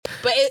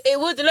But it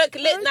would look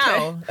lit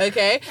now,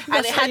 okay?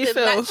 And it had the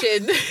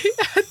matching.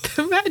 It had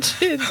the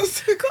matching.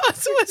 God,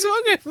 what's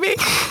wrong with me?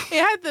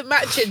 It had the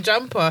matching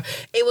jumper.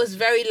 It was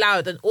very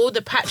loud, and all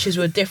the patches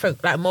were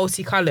different, like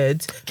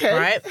multicolored,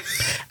 right?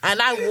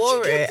 And I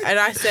wore it, and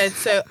I said,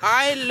 so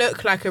I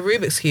look like a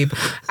Rubik's Cube.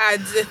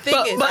 And the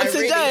thing is, but I today,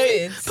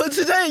 really did. But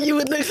today, you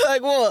would look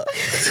like what?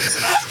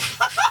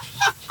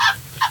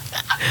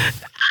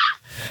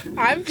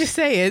 I'm just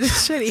saying,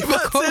 Shelly.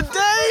 But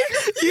today,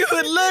 you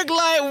would look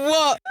like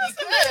what?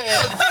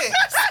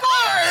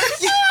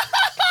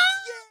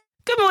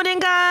 Good morning,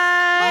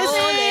 guys.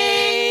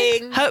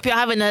 Morning. Hope you're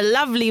having a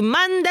lovely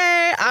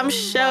Monday. I'm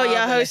Shell,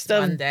 your host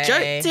of Monday.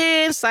 Joked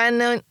In,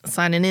 signing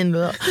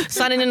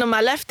in on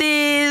my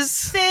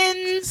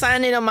lefties,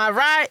 signing in on my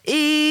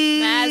righties.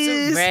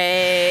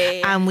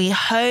 Nazareth. And we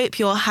hope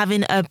you're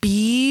having a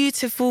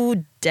beautiful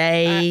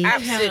day.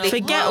 Absolutely.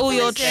 Forget all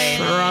your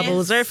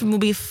troubles. Everything will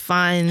be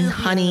fine,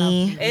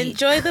 honey.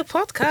 Enjoy the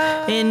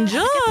podcast. Enjoy.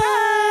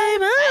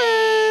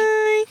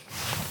 Bye.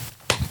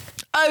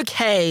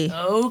 Okay.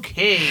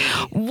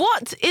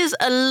 What is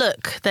a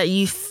look that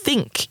you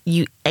think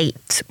you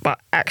ate, but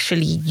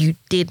actually you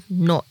did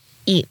not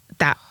eat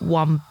that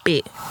one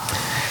bit?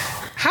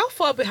 How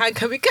far behind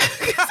can we go?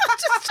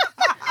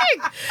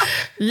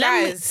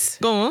 Guys,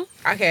 go on.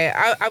 Okay,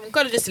 I'm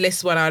going to just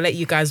list one. I'll let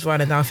you guys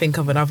run and I'll think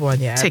of another one,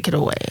 yeah? Take it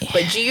away.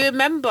 But do you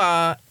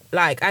remember,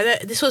 like,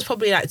 this was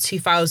probably like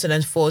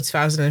 2004,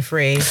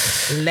 2003,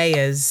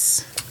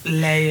 layers.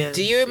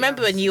 Do you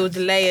remember when you would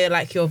layer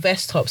like your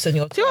vest tops and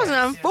your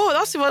 2004,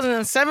 that's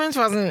 2007,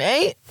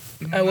 2008.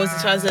 Was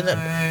it 2000?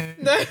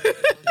 No.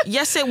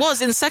 Yes, it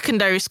was in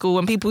secondary school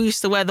when people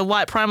used to wear the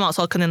white Primark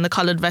sock and then the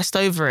coloured vest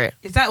over it.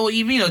 Is that what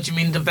you mean, or do you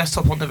mean the vest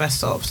top on the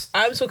vest tops?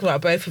 I'm talking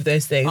about both of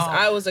those things.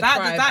 I was a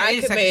crime.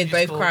 I committed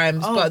both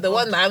crimes, but the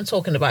one that I'm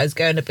talking about is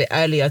going a bit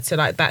earlier to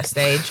like that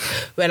stage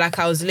where like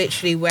I was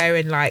literally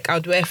wearing like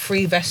I'd wear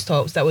 3 vest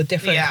tops that were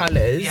different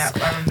colours. Yeah,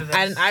 I remember this.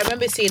 And I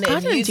remember seeing it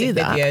in music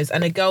videos,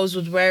 and the girls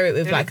would wear it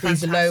with like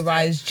these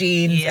low-rise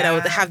jeans, and they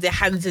would have their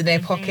hands in their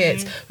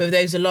pockets with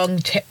those long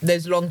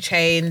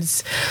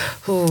chains.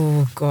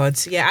 Oh God,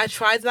 yeah, I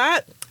tried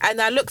that. And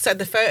I looked at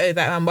the photo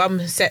that my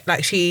mum said,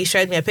 like she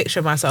showed me a picture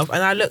of myself,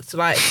 and I looked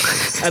like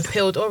a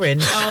peeled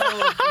orange.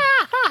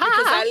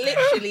 Because I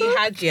literally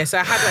had, so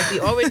I had like the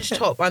orange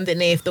top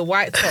underneath, the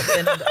white top,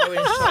 then the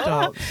orange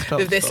top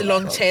with this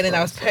long chain, and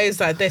I was posed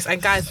like this.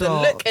 And guys, the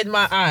look in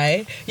my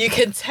eye, you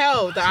can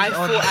tell that I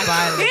thought I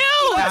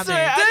killed.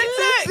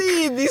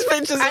 See these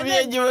pictures of me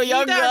when you were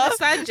younger. You don't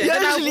understand, Jen.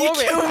 Then I wore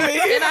it.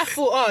 Then I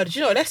thought, oh, do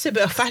you know, let's do a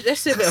bit of fashion,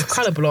 let's do a bit of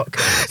colour block.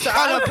 So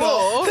I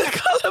wore the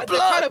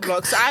colour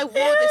block. So I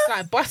wore this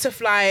like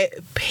butterfly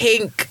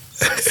pink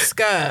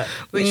skirt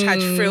which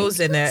had frills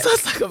in it.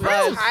 Sounds like a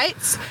vibe.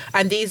 Tights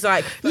and these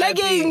like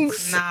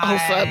leggings. Nice. Oh,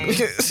 fab.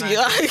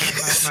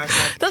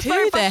 That's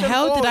who the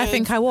hell did I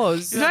think I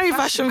was? Very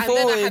fashion And then I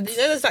forward. had, you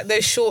know, there's like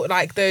those short,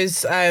 like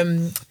those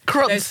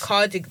crops,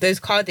 those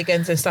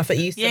cardigans and stuff that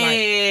you used to like.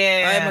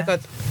 Yeah. Oh my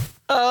God.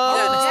 Oh.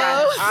 You don't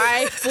understand.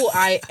 I thought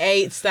I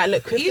ate that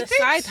look with the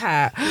side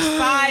hat.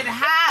 Side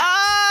hat.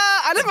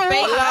 I never wore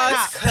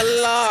that.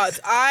 Class.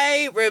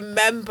 I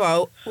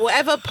remember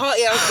whatever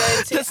party I was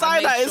going to. The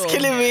side hat is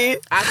killing me.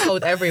 I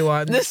told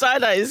everyone. The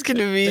side hat is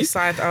killing me. The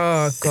side,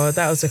 oh God,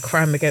 that was a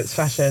crime against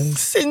fashion.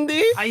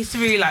 Cindy? I used to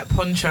really like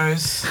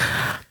ponchos.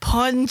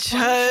 Ponchos.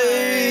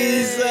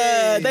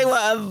 They were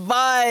a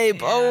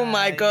vibe. Oh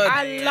my God.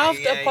 I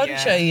loved a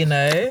poncho, you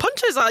know.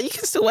 Ponchos are, you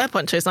can still wear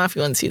ponchos now if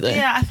you want to though.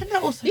 Yeah, I think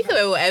that also. You can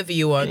wear whatever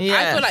you want. Yeah.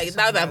 I feel like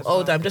now that I'm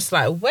older, I'm just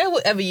like, wear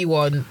whatever you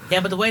want.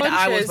 Yeah, but the way that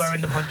I was Ponchos.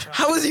 wearing the poncho.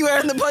 How was you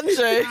wearing the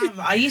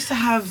poncho? I used to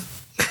have.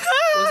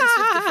 Was this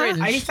with the fringe?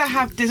 I used to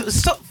have this.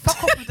 Stop!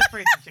 Fuck off with the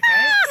fringe,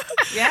 okay?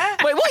 Yeah.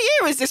 Wait, what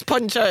year is this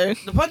poncho?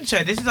 The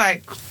poncho. This is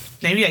like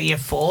maybe like year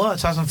 4,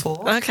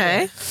 2004.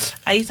 Okay.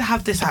 I used to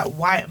have this like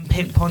white and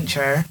pink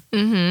poncho. I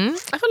feel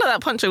like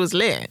that poncho was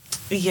lit.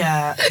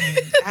 Yeah,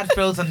 it had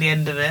frills on the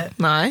end of it.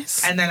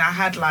 Nice. And then I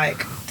had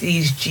like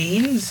these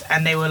jeans,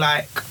 and they were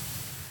like,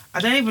 I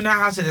don't even know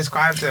how to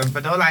describe them,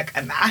 but they were like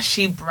an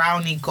ashy,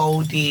 browny,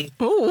 goldy.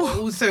 Ooh.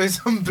 Also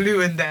some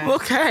blue in there.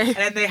 Okay. And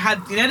then they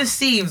had, you know, the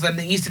seams, when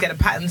they used to get the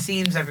pattern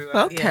seams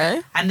everywhere. Okay.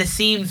 Yeah. And the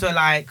seams were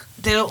like,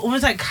 they were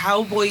almost like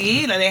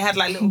cowboy-y. Like they had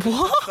like little...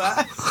 What?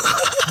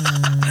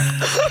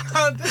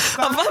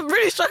 I'm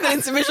really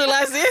struggling to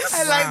visualise this.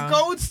 And like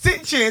gold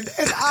stitching.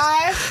 And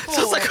I thought...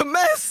 Sounds like a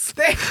mess.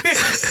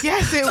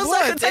 Yes, it Sounds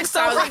was. like a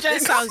textile project.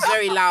 This sounds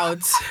very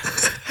loud.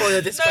 What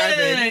you're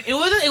describing. No. It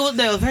wasn't.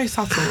 They were very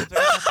subtle.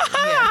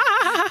 Yeah.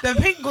 The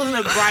pink wasn't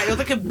a bright. It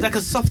was like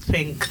a soft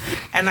pink,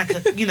 and like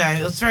a, you know,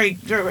 it was very.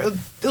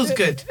 It was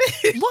good.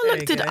 What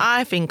look did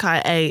I think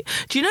I ate?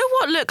 Do you know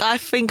what look I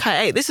think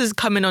I ate? This is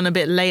coming on a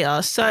bit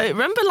later. So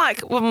remember,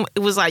 like when it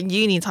was like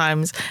uni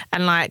times,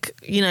 and like,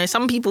 you know,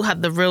 some people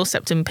had the real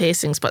septum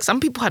piercings, but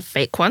some people had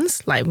fake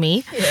ones, like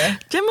me. Yeah.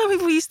 Do you remember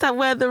people used to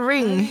wear the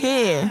ring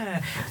here?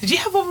 Yeah. Did you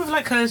have one with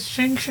like a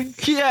string?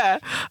 Yeah,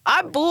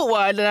 I bought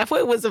one and I thought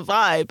it was a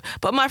vibe,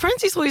 but my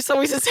friends used to always tell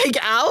me to take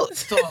it out.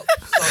 Stop.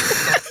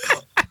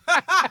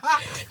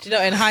 Do you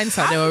know, in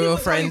hindsight, they were real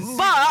friends.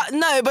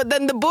 But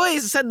then the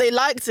boys said they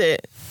liked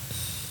it.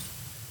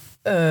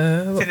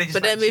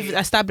 But then we've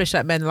established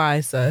that men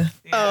lie, so.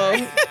 Yeah.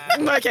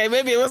 Oh, okay,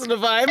 maybe it wasn't a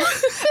vibe.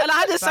 And I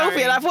had a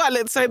selfie and I thought I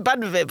looked so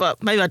bad with it,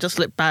 but maybe I just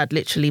looked bad,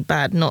 literally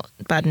bad, not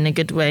bad in a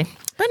good way.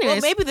 But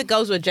anyways. Well, maybe the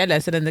girls were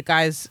jealous and then the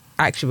guys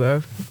actually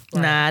were.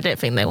 Right. Nah, I don't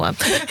think they were.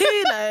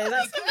 Who knows?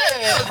 That's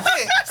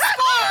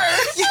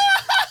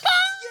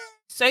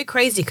so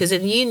crazy because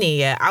in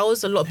uni, I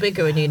was a lot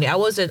bigger in uni. I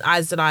wasn't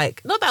as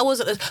like, not that I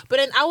wasn't, but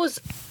then I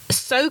was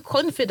so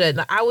confident.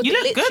 Like, I would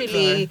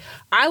literally,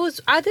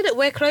 I didn't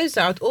wear clothes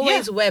though. I'd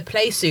always wear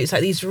play suits,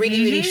 like these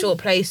really, really short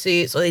play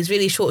suits or these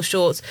really short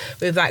shorts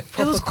with like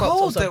proper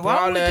crops or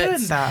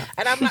bralettes.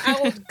 And I'm like,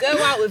 I would go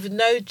out with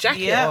no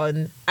jacket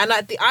on. And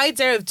like the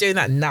idea of doing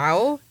that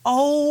now.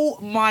 Oh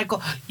my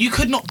God. You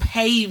could not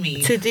pay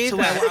me to do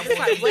that.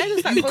 Like, where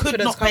does that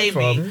confidence come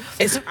from?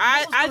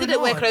 I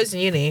didn't wear clothes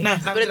in uni. No,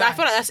 but I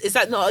feel like is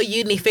that not a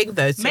uni thing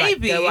though? To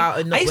maybe like, go out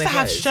and not I used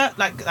wear to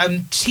have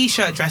clothes?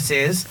 t-shirt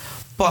dresses,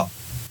 but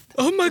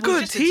oh my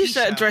God,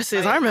 t-shirt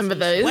dresses. I remember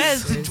those.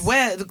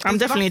 I'm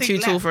definitely too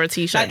tall for a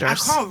t-shirt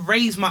dress. I can't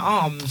raise my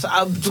arms.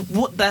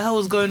 What the hell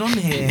is going on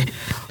here?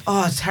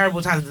 Oh,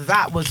 terrible times.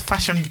 That was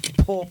fashion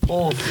poor.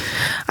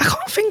 I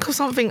can't think of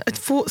something. It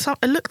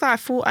looked like I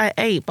thought I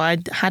ate,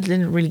 but I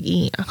didn't really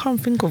eat. I can't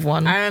think of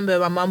one. I remember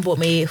my mum bought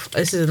me,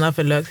 this is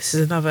another look.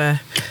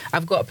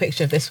 I've got a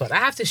picture of this one. I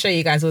have to show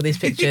you guys all these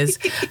pictures.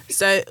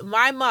 So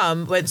my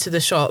mum went to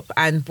the shop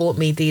and bought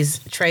me these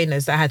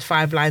trainers that had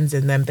 5 lines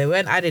in them. They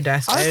weren't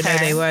Adidas. Okay. No,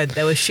 they weren't.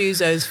 They were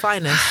Shuzo's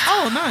finest.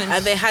 Oh, nice.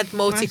 And they had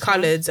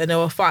multicoloured and they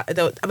were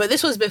but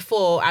this was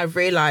before I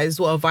realised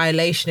what a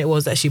violation it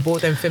was that she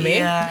bought them for me.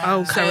 Yeah.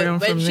 I'll carry on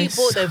from this. When she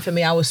bought them for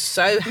me, I was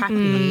so happy.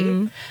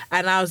 And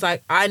I was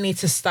like, I need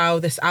to style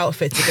this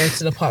outfit to go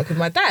to the park with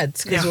my dad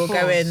because we'll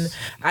go in.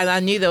 And I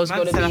knew there was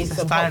going to be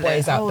some hot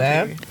boys out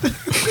there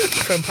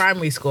from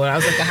primary school. And I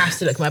was like, I have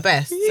to look my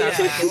best. So I was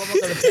like, okay, what am I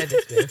going to pair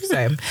this with?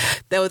 So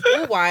they were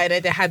all white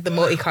and they had the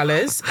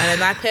multicolours.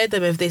 And then I paired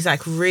them with these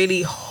like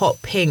really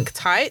hot pink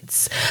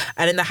tights.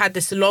 And then I had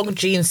this long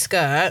jean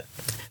skirt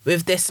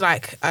with this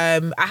like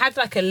I had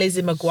like a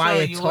Lizzie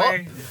McGuire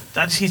top.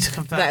 I just need to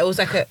confirm. That it was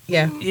like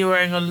You're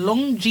wearing a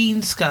long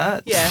jean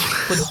skirt. Yeah.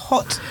 With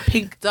hot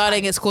pink.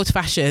 Darling, it's called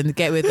fashion.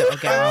 Get with it or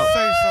get out.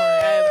 So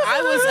sorry. I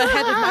was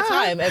ahead of my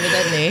time,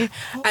 evidently.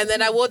 And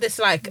then I wore this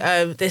like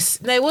no,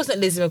 it wasn't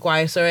Lizzie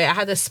McGuire. Sorry, I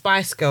had a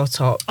Spice Girl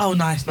top. Oh,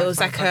 nice. It was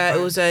it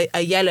was a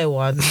yellow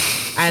one,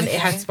 and it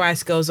had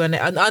Spice Girls on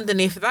it. And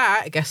underneath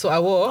that, guess what I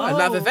wore?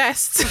 Another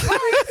vest.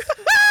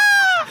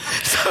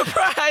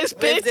 Surprise,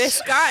 bitch. With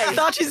this guy. I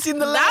thought you'd seen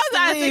the last. Now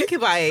that I think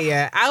about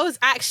it, I was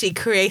actually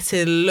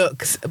creating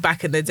looks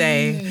back in the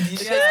day.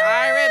 Because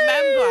I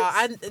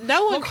remember, and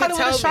no one could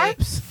tell me.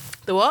 Stripes?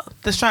 The what?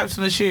 The stripes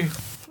on the shoe.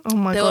 Oh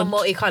my God. They were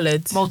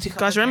multicoloured.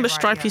 Guys, remember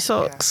stripy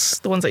socks?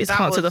 The ones that used to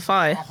come out to the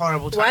thigh?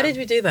 Horrible time. Why did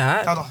we do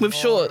that? With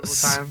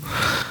shorts.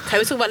 Can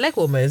we talk about leg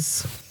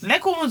warmers?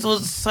 Leg warmers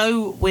was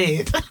so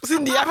weird.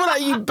 Cindy, I feel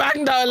like you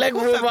banged out a leg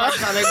warmer. And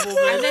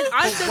then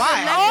I said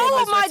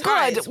oh my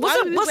God.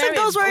 What's the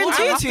girls wearing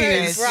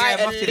tutus? Bright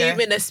and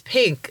luminous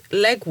pink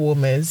leg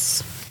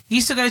warmers. I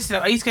used to go to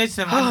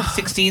them under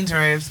 16s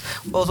raves.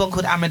 There was one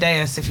called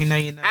Amadeus, if you know,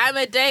 you know.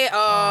 Amadeus.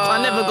 Oh.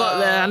 I never got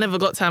there. I never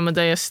got to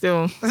Amadeus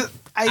still.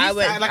 I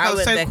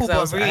was so cool,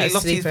 but really,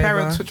 Lottie's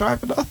parents were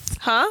driving us.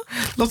 Huh?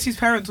 Lottie's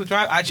parents were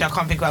driving. Actually, I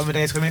can't think of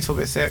Amadeus because it makes me feel a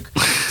bit sick.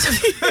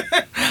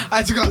 I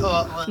had to go.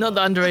 Not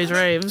the underage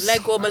raves.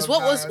 Leg warmers.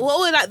 What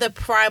were like the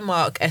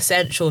Primark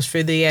essentials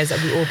through the years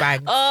that we all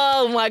banged?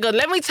 Oh my God!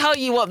 Let me tell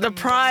you what the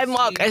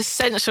Primark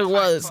essential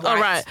was. All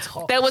right,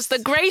 there was the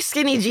grey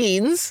skinny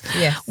jeans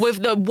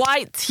with the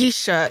white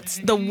t-shirts,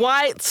 the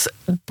white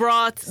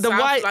bra,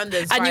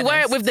 and you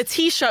wear it with the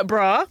t-shirt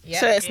bra,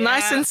 so it's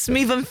nice and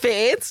smooth and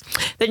fitted.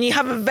 Then you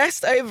have a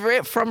vest over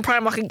it from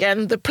Primark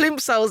again, the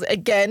plimsolls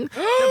again,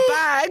 the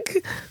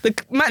bag, the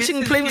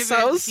matching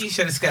plimsolls.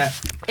 T-shirt skirt.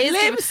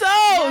 Plimsolls.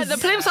 Yeah, the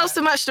plimsolls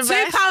to match the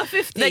vest.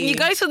 £2.50. Then you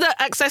go to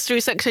the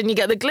accessory section. You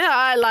get the glitter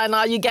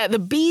eyeliner. You get the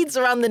beads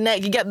around the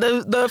neck. You get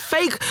the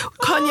fake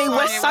Kanye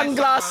West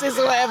sunglasses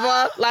or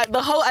whatever. Like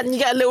the whole, and you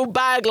get a little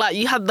bag. Like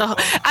you had the,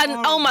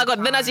 and oh my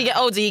God. Then as you get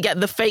older, you get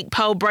the fake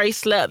pearl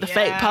bracelet, the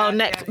fake pearl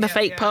neck, the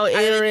fake pearl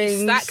earrings.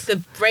 And then you stack the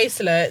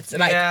bracelets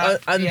like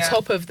on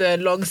top of the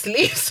long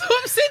sleeves.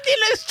 Cindy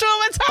looks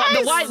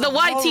traumatized. But the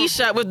white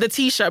t-shirt with the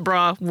t-shirt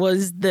bra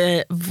was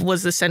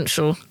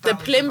essential. The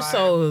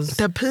plimsolls.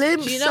 The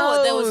plimsolls. Do you know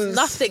what? There was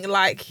nothing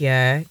like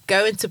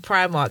going to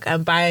Primark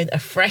and buying a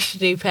fresh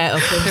new pair of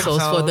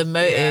plimsolls for the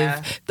motive.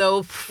 Yeah.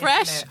 The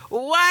fresh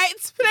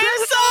white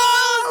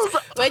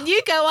plimsolls. When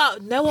you go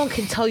out, no one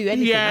can tell you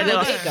anything. Yeah, they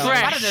were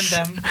fresh.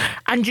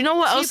 And you know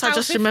what else I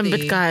just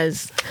remembered,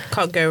 guys?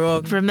 Can't go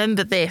wrong.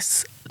 Remember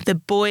this. The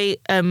boy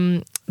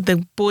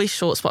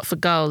shorts, but for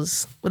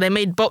girls. Well, they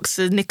made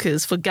boxer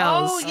knickers for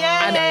girls. Oh,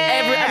 yeah. And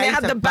they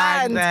had the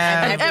band.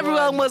 And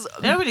everyone was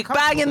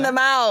banging them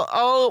out.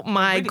 Oh,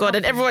 my God.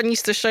 And everyone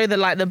used to show the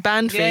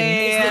band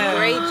thing. It's the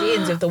grey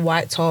jeans with the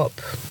white top.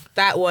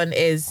 That one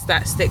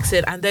that sticks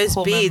in, and those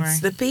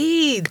beads, the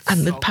beads,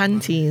 and the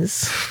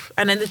panties,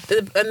 and then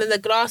the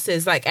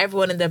glasses. Like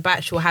everyone in the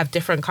batch will have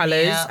different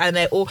colors, and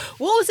they all.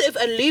 What was it?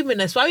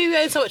 Illuminous. Why were you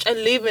wearing so much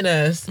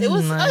Illuminous? It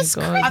was.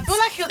 God. Crazy. I feel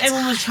like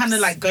everyone was trying to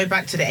like go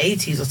back to the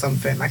 80s or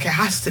something. Like it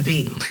has to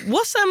be.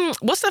 What's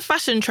the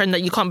fashion trend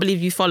that you can't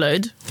believe you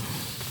followed?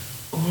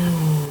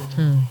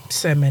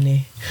 So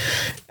many.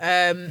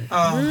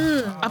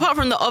 Apart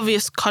from the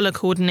obvious color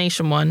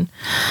coordination one,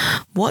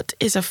 what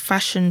is a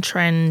fashion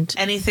trend?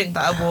 Anything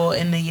that I wore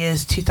in the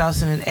years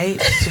 2008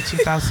 to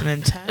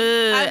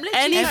 2010.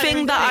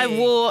 Anything that I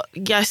wore,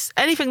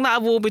 anything that I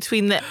wore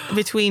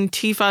between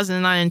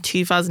 2009 and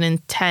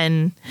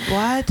 2010.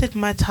 Why did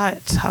my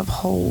tights have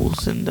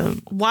holes in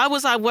them? Why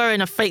was I wearing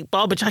a fake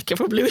barber jacket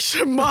from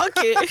Lewisham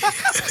Market?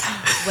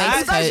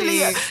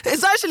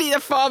 It's actually a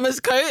farmer's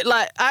coat.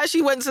 Like, I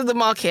actually went to the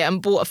market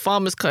and bought a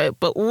farmer's coat,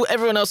 but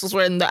everyone else was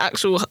wearing the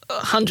actual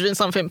 100 and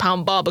something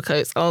pound barber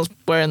coats. I was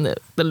wearing the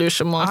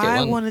Lewisham Market one.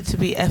 I wanted to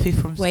be Effie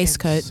from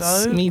waistcoats.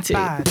 So me too.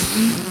 Bad.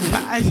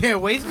 Yeah,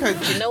 waistcoats.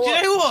 Do you know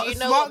what?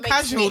 Smart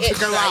casual to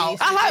go out.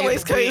 I like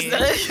waistcoats. Do you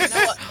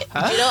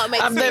know what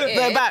makes me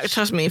they're back.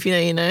 Trust me, if you know,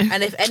 you know.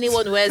 And if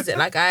anyone wears it,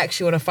 like I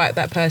actually want to fight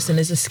that person.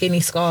 Is the skinny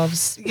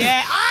scarves.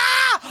 Yeah.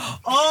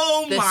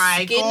 Oh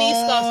my skinny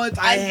God. Scarves.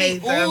 I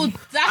hate them.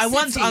 I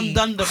once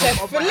undone them.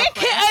 Flick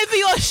it over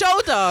your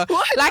shoulder,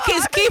 like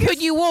it's keeping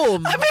you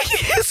warm. I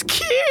think it's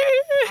cute.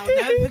 I'll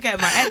never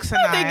forget my ex and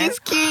I. I think it's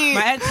cute.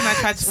 My ex and I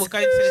were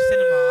going to the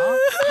cinema.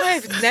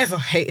 I've never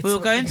hated. We were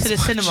going to the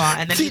cinema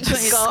and then he put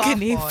his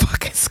skinny scarf on.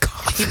 fucking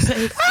scarf. He put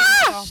his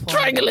scarf on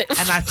Triangle it.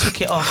 and I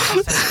took it off.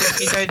 I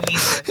said, you don't need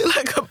it.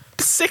 Like a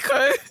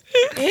sicko.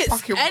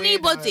 It's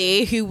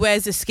anybody who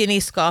wears a skinny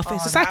scarf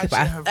is a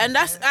psychopath, and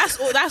that's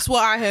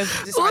what I have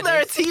decided. Oh,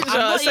 they're a teacher,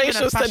 a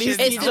social studies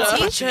It's teacher. the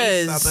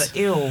teachers. But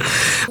ill.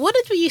 What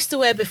did we used to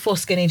wear before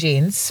skinny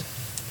jeans?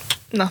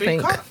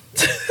 Nothing.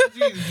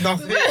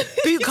 Nothing.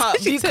 Boot cut,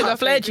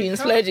 flare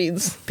jeans.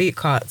 Boot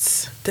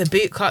cuts. The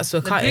boot cuts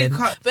were cutting.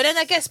 But then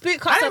I guess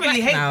boot cuts I are don't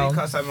really back hate now. boot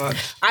cuts so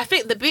much. I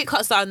think the boot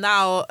cuts are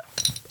now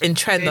in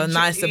trend or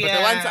nicer, but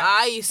the ones that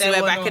I used to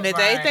wear back in the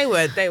day, they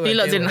were. You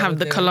lot didn't have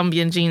the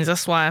Colombian jeans,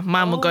 that's why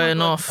mine were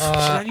going off.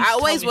 I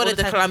always wanted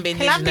the Colombian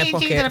jeans in their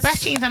pockets. The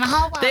best jeans in the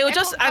whole world. They were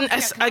just, and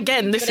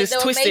again, this is They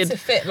were twisted. made to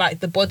fit like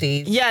the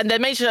bodies. Yeah, and they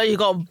made sure you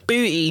got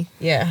booty,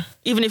 Yeah.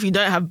 even if you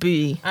don't have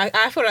booty.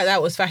 I feel like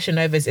that was Fashion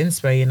Nova's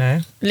inspo, you know.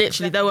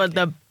 Literally, they were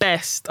the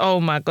best. Oh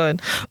my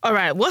God. All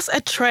right, what's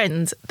a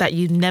trend that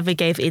you never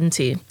gave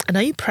into? And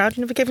are you proud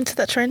you never gave into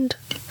that trend?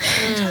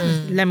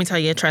 Let me tell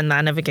you a trend that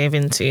I never gave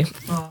into.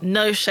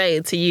 No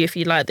shade to you if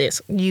you like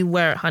this. You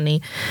wear it,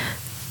 honey.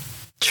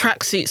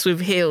 Tracksuits with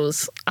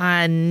heels.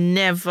 I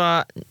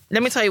never...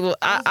 Let me tell you what,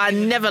 I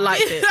never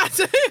liked it.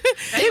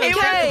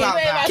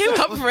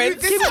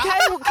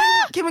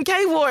 Kim and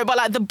K wore it, but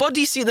like the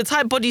bodysuit, the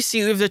tight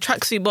bodysuit with the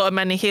tracksuit bottom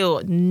and the heel,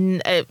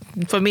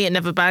 for me it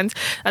never banged.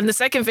 And the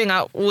second thing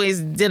I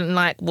always didn't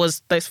like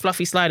was those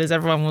fluffy sliders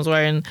everyone was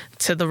wearing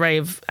to the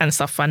rave and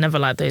stuff. I never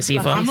liked those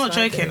either. I'm not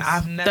joking.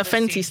 I've never the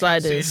Fenty seen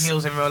sliders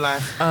heels in real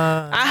life.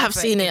 I have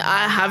seen it.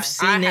 I have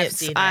seen it.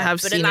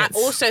 But then I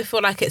also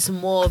feel like it's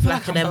more of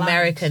like an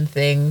American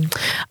thing.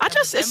 I don't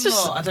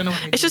know.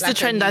 It's just a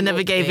trend I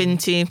never gave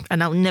into,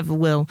 and I never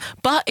will.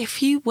 But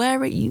if you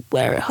wear it,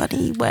 honey.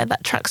 You wear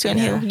that tracksuit and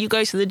heel. You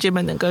go to the gym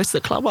and then go to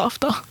the club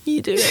after.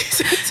 You do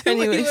it.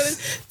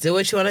 Anyways, do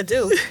what you want to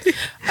do.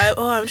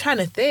 I'm trying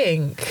to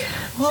think.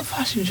 What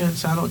fashion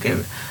trends I don't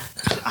give?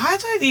 I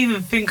don't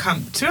even think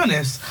to be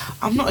honest,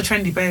 I'm not a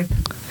trendy babe.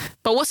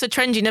 But what's a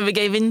trend you never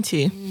gave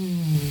into?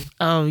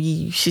 Oh,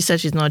 she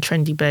said she's not a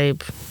trendy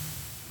babe.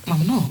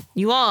 I'm not.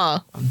 You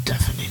are. I'm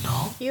definitely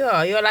not. You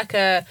are. You're like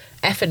a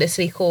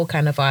effortlessly cool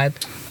kind of vibe.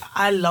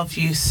 I love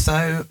you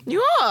so.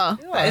 You are.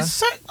 It's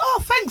so.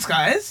 Oh, thanks,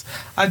 guys.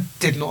 I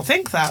did not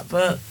think that,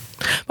 but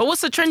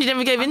what's the trend you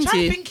never gave into?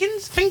 I'm trying to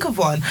think of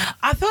one.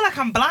 I feel like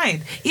I'm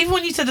blind. Even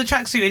when you said the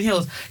tracksuit and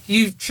heels,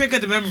 you've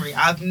triggered a memory.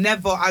 I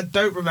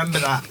don't remember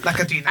that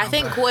like I do now. I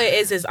think what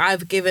it is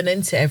I've given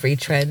into every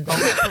trend.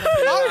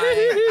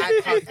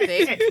 I can't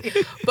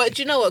think. But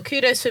do you know what?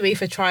 Kudos for me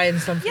for trying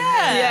something.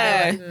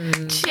 Yeah.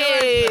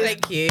 Cheers.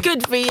 Thank you.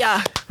 Good for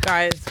ya.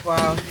 Guys,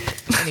 wow.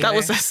 Anyway. That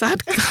was a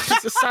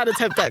sad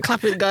attempt at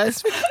clapping,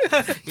 guys.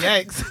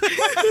 Yikes.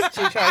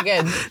 Should we try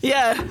again?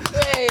 Yeah.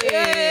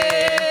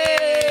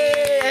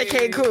 Yay.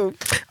 Okay, cool.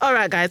 All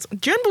right, guys.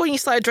 Do you remember when you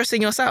started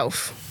dressing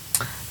yourself?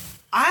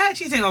 I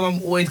actually think my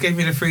mum always gave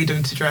me the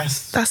freedom to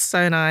dress. That's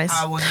so nice.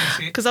 I wanted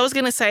to. Because I was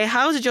going to say,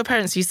 how did your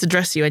parents used to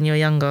dress you when you were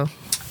younger?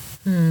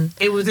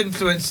 It was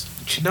influenced.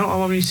 Do you know what my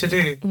mum used to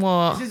do?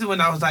 What? This is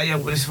when I was that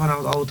young, but this is when I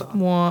was older.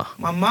 What?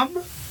 My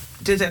mum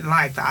didn't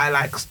like that I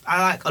like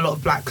a lot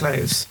of black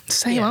clothes.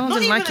 Same, I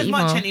Not didn't even like it as either.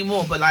 much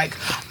anymore, but like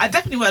I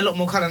definitely wear a lot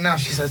more colour now.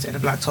 She says in a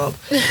black top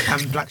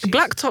and black shoes.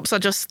 Black tops are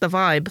just the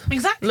vibe.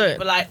 Exactly. Look.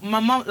 But like my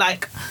mum,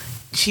 like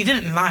she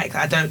didn't like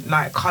I don't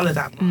like colour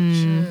that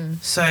much.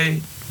 So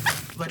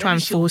Try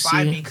and she'll force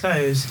buy you. me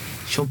clothes,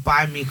 she'll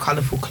buy me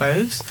colourful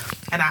clothes.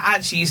 And I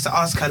actually used to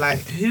ask her, like,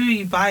 who are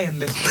you buying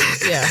this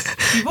for? Yeah.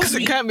 Because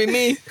it can't be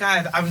me.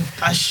 Guys,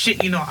 I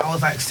shit you not, I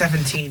was like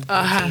 17,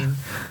 14.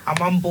 My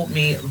mum bought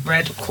me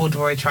red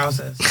corduroy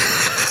trousers.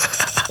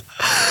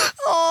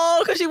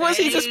 Oh, because she wants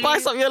you to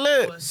spice up your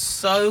look. It was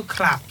so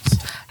clapped.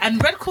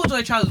 And red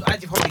corduroy trousers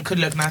actually probably could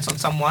look nice on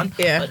someone.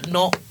 Yeah. But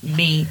not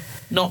me.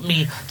 Not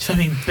me.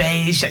 Something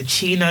beige, like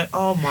chino.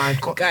 Oh my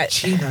God. Guys,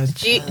 chinos.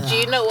 do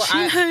you know what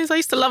Chinos. I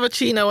used to love a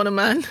chino on a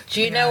man.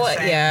 Do you know what?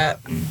 same, Yeah.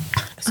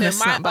 So And a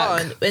my snapback.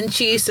 aunt, when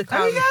she used to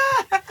come,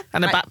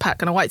 And a backpack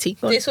and a white tee.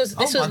 this was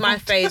my my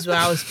God. phase where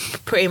I was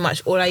pretty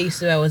much all I used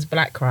to wear was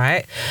black,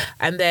 right?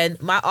 And then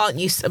my mum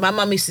used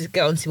to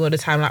get on to me all the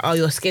time, like, oh,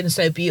 your skin's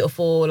so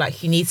beautiful,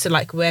 like you need to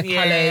like wear colours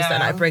that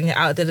like bring it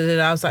out.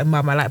 I was like,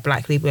 Mum, I like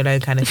black, leave me alone,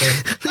 kind of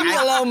thing. Leave me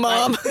alone,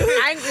 Mum.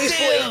 Angry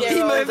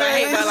 14-year-old, I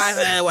hate my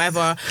life,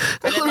 whatever.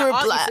 And then my Colour aunt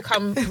used to black.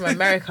 come from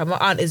America. My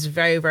aunt is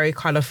very, very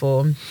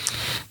colourful.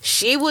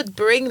 She would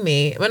bring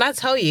me, when I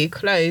tell you,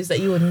 clothes that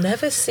you would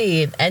never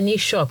see in any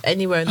shop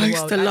anywhere in the I world.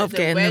 used to don't love know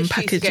getting where them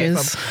she used to get it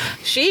packages.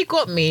 from. She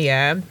got me,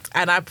 yeah,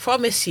 and I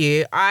promise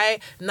you,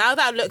 now that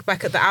I look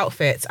back at the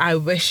outfits, I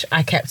wish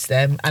I kept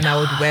them and I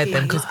would wear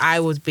them because I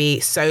would be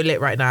so lit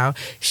right now.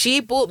 She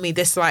bought me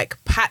this like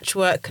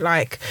patchwork,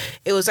 like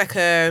it was like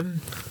a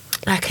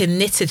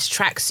knitted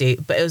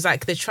tracksuit, but it was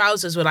like the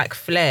trousers were like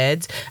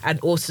flared and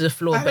all to the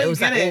floor, but it was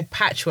like all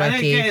patchworky. I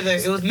don't get it though.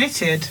 It was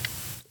knitted.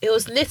 It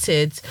was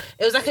knitted.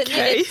 It was like a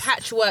knitted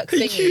patchwork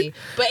thingy,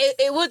 but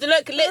it would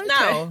look lit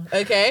now,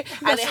 okay?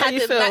 And That's it how had you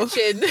the feel.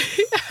 matching.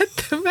 It had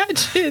the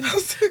matching.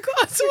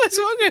 God, what's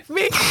wrong with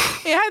me?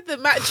 It had the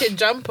matching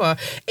jumper.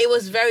 It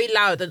was very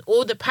loud, and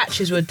all the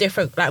patches were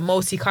different, like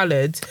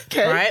multicolored,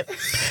 right?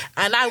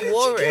 And I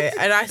wore it,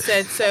 and I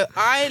said, so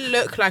I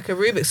look like a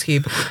Rubik's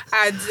cube.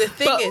 And the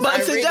thing is, But I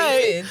today,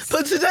 really did.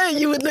 but today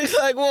you would look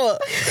like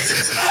what?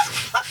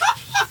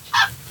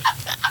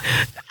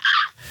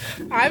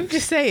 I'm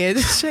just saying,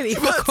 Shelly,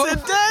 But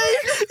today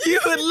you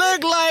would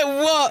look like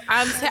what?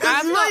 I'm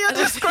what not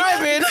you're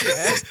describing.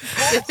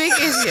 The thing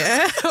is,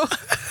 yeah.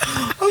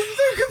 I'm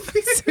so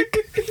confused.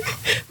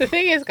 The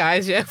thing is,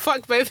 guys, yeah,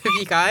 fuck both of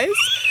you guys.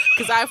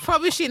 Because I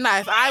promise you now,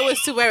 if I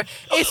was to wear it,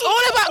 it's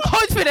all about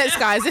confidence,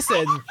 guys.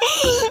 Listen,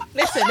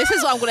 this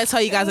is what I'm going to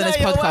tell you guys on this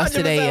No, you're podcast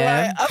today, 100%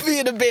 yeah? right. I'm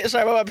being a bitch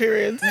right about my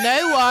period.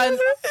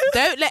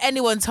 Don't let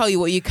anyone tell you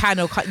what you can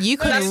or can't. You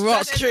can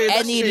rock that's true, that's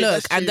any true, look.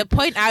 that's And true. the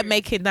point I'm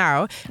making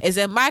now is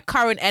in my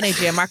current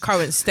energy and my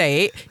current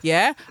state,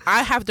 yeah,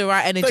 I have the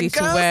right energy The to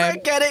girls wear.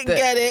 that get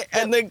it,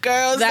 and the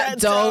girls that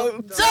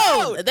don't.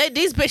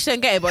 These bitches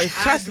don't get it, but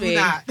trust me.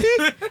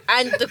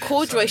 And the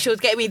corduroy, she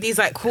would get me these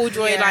like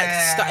corduroy like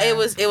stuff. It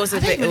was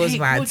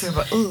mad.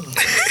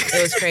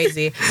 It was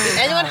crazy. Did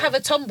anyone have a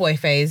tomboy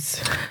phase?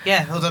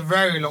 Yeah, it was a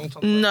very long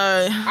time.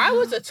 No. I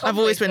was a tomboy. I've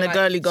always for, been a like,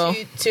 girly girl.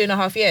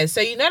 2.5 years.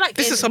 So like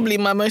This is probably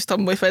my most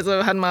tomboy phase I've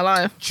ever had in my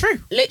life. True.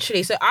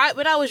 literally. So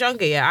when I was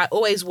younger, yeah, I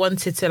always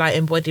wanted to like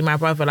embody my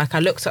brother. Like I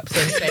looked up to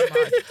him so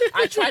much.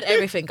 I tried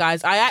everything,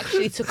 guys. I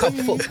actually took up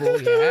football,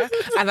 yeah,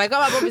 and I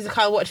got my brother to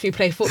come and watch me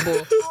play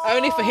football,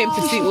 only for him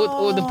to see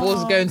all the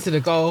balls going to the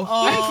goal,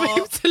 like for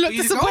him to look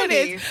He's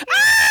disappointed. goalie.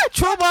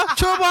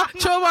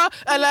 Trauma,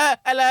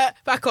 alert,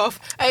 back off.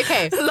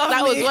 Okay,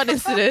 that was one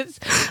incident.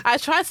 I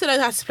tried to learn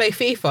how to play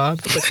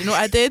FIFA, but you know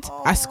what I did?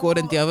 I scored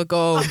in the other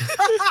goal.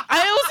 I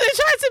also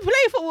tried to play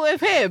football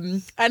with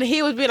him, and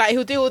he would be like,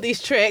 he'll do all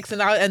these tricks,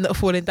 and I would end up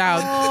falling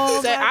down.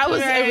 So I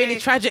was a really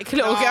tragic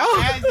little girl.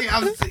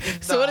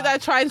 So what did I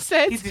try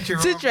instead?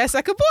 To dress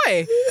like a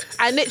boy.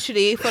 And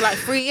literally for like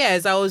 3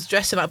 years I was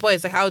dressing like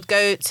boys. Like I would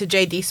go to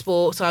JD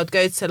Sports, I would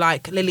go to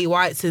like Lily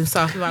White's and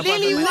stuff with my brother.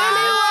 Lily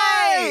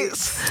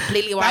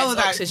White's, was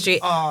Oxford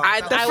Street.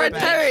 The Fred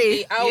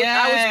Perry. I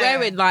was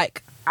wearing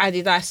like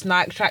Adidas,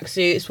 Nike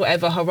tracksuits,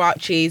 whatever,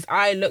 Huaraches.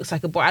 I looked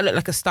like a boy. I looked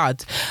like a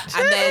stud.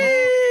 And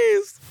then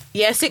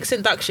yeah, 6th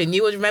induction.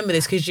 You would remember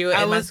this because you were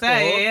in my school.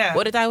 There, yeah.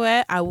 What did I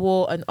wear? I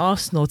wore an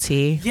Arsenal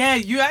tee. Yeah,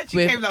 you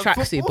actually With came like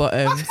tracksuit football.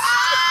 bottoms.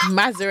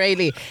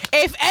 Mazzarelli.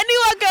 If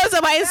anyone goes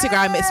on my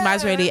Instagram, it's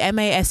Mazzarelli,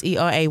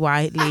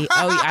 Maseray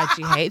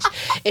Leigh.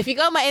 If you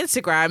go on my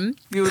Instagram,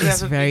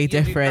 it's very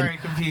different.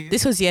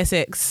 This was year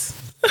 6.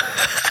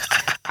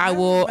 I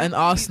wore an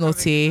Arsenal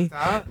tee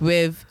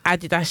with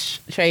Adidas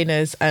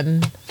trainers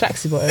and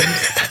tracksuit bottoms.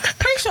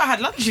 Pretty sure I had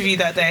lunch with you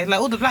that day. Like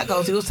all the black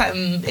girls, we all sat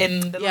in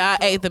the Yeah,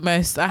 I ate the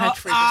most. I had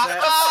 3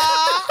 desserts.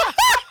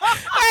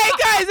 Hey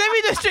guys, let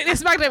me just drink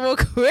this Magnum real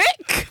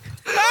quick.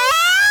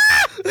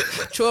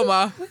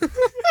 Trauma.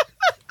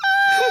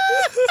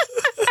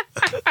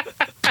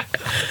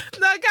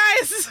 No,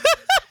 guys.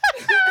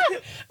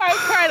 I'm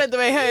crying on the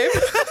way home.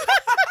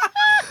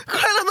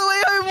 Crying on the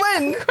way home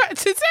when? Cried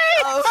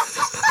today.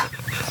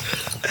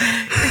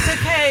 It's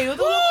okay. Ooh,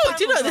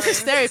 do you know this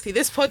is therapy?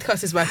 This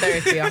podcast is my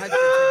therapy. 100%.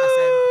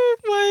 Oh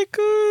my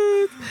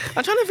god.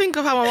 I'm trying to think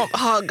of how my mum.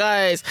 Oh,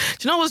 guys, do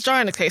you know what's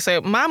drawing? Okay,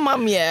 so my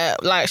mum, yeah,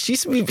 like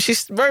she's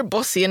very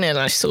bossy in it.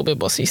 Like she's still a bit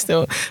bossy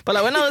still, but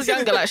like when I was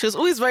younger, like she was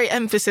always very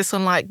emphasis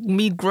on like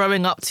me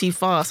growing up too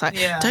fast. Like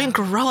don't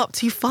grow up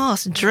too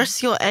fast.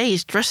 Dress your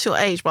age.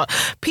 But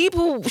she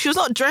was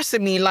not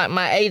dressing me like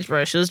my age,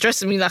 bro. She was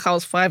dressing me like I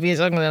was 5 years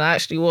younger than I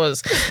actually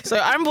was. So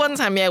I remember one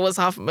time, it was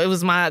my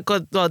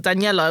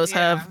Daniela. It was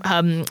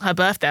her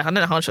birthday. I don't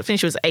know how much. I think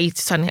she was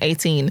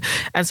 18,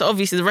 and so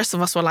obviously the rest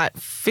of us were like, I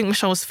think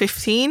Michelle was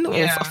 15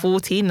 or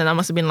 14, and I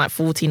must have been like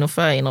 14 or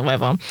 13 or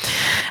whatever.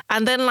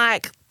 And then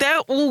like they're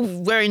all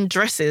wearing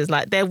dresses,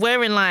 like they're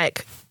wearing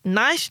like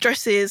nice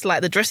dresses,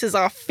 like the dresses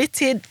are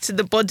fitted to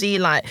the body,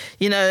 like,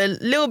 you know, a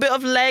little bit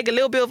of leg, a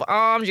little bit of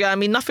arms, you know what I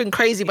mean? Nothing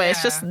crazy, but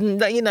it's just,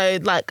 you know,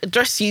 like a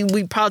dress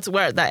we proud to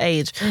wear at that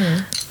age.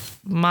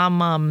 My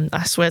mum,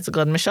 I swear to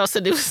God, Michelle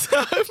said it was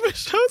a Holy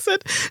Communion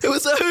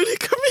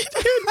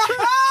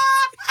dress.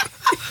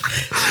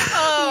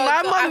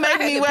 My mum made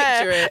me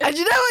wear it. And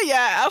you know what,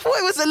 I thought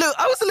I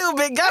was a little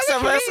bit gas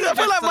at first. I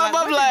feel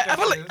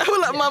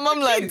like my mum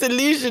like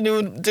delusioned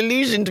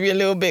me a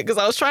little bit, because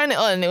I was trying it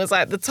on and it was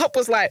like, the top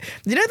was like,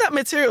 you know that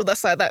material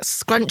that's like that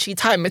scrunchy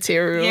type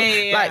material?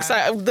 Like,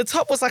 so the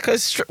top was like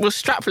was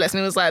strapless and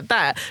it was like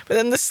that. But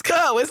then the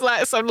skirt was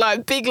like some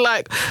like big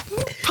like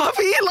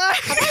puffy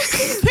like.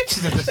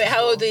 Wait,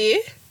 how old are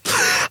you?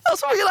 I was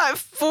probably like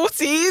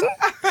 14. And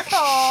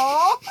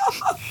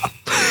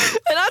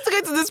I had to go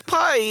to this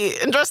party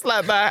and dress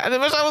like that. And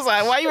then Michelle was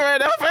like, why are you wearing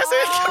that first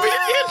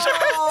comedian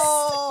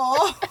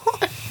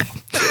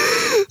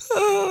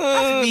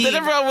dress? Then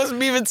everyone was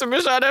moving to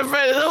Michelle and her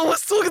friend, and everyone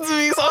was talking to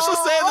me because I was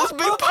just saying this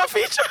big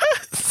puffy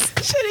dress.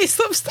 Shitty,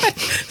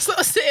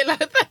 stop sitting like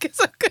that. It's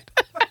so good.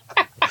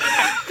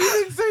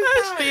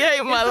 I actually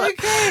hate my life.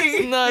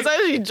 Okay. No, it's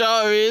actually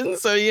jarring.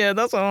 So yeah,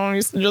 that's why I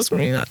used to dress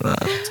me like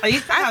that. I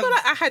feel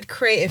like I had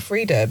creative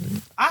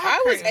freedom.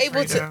 I was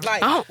able to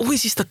like. I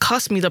always used to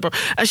cuss me, though, bro.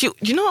 And do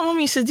you know what Mum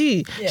used to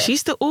do? Yeah. She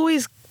used to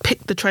always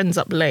pick the trends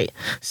up late.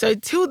 So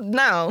till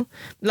now,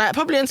 like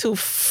probably until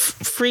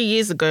 3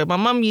 years ago, my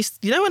mum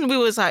used, you know, when we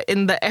was like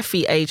in the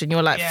Effie age and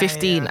you're like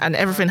 15 and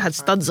everything had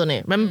studs on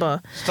it.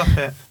 Remember? Stop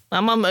it. My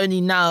mum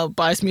only now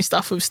buys me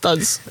stuff with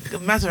studs.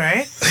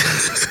 Mazare,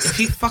 if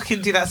you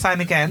fucking do that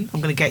sign again,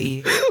 I'm going to get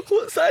you.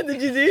 What sign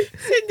did you do?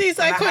 Cindy's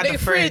iconic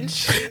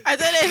fringe. I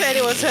don't know if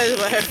anyone's heard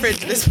about her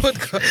fringe in this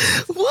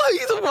podcast. What are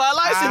you talking about? I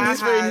like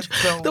Cindy's fringe.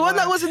 The one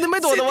that was in the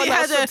middle, Cindy or the one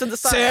that was to the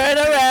side. Turn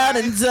around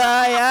and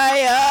die,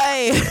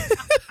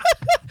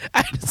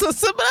 I saw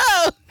some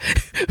blow.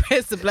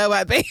 Where's the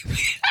blowout, baby?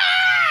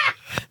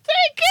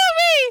 Don't kill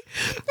me.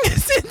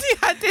 Cindy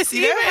had this.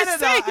 You know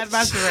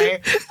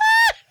Mazare.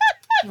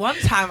 One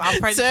time our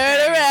friend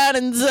turn around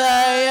and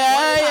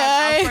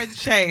die. Our friend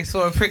Shay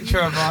saw a picture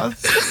of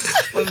us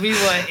when we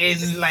were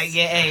in like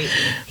year 8.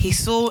 He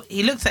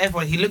looked at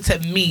everyone, he looked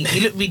at me,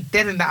 he looked me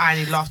dead in the eye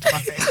and he laughed in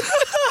my face.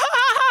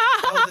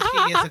 That was a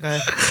few years ago.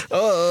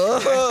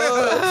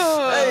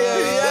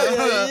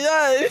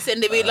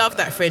 Cindy, we love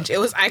that fringe. It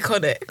was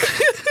iconic.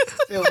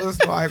 It was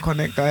not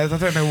iconic, guys. I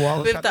don't know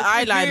what. With the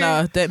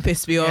eyeliner, don't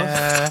piss me off.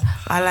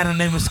 Eyeliner,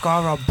 no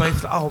mascara,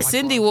 both. Oh my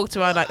Cindy God. walked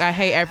around like, I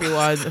hate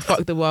everyone,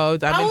 fuck the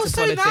world, I'm into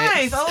politics.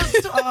 Nice.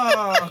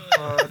 Oh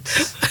God.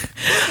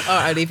 All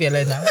right, I'll leave you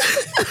alone now.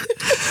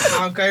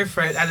 I'll go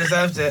for it. I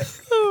deserved it.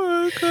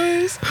 Oh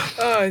gosh.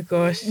 Oh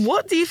gosh.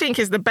 What do you think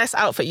is the best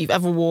outfit you've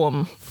ever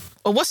worn?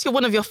 Or what's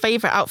one of your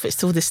favourite outfits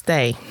till this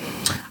day?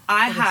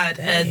 I had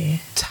a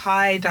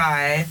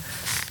tie-dye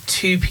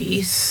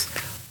 2-piece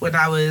when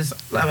I was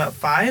about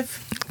 5,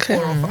 4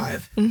 or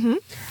 5. Mm-hmm.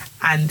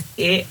 And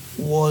it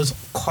was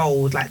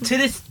cold. Like, to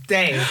this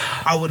day,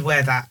 I would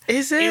wear that.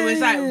 Is it? It was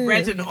like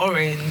red and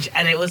orange,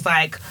 and it was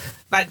like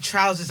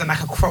trousers and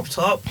like a crop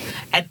top,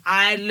 and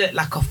I looked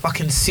like a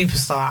fucking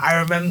superstar. I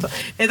remember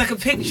there's like a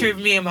picture of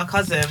me and my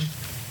cousin.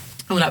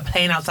 We were like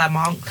playing outside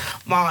my aunt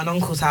and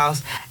uncle's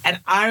house, and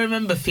I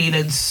remember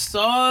feeling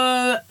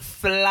so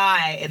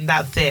fly in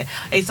that fit.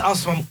 I used to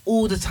ask Mum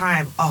all the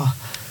time, "Oh,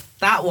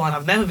 that one!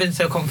 I've never been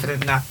so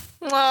confident in that."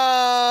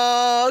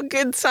 Oh,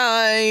 good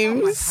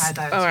times.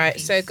 All right,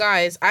 so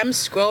guys, I'm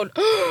scrolling.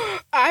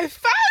 I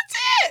found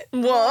it.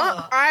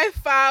 What? I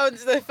found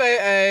the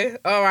photo.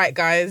 All right,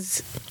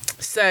 guys.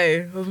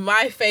 So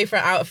my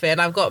favorite outfit,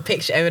 and I've got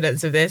picture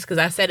evidence of this because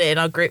I said it in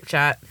our group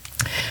chat.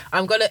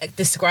 I'm going to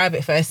describe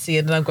it first to you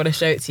and then I'm going to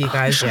show it to you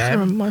guys. I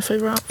remember my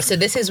favourite outfit. So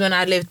this is when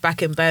I lived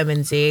back in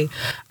Bermondsey.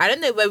 I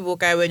don't know where we will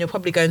go when you're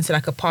probably going to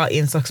like a party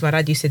and stuff because my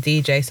dad used to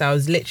DJ. So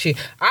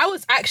I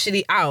was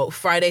actually out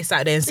Friday,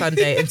 Saturday and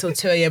Sunday until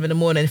 2 a.m. in the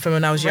morning from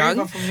when I was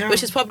young,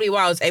 which is probably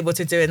why I was able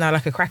to do it now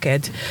like a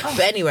crackhead.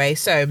 But anyway,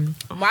 so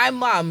my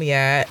mum,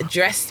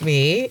 dressed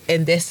me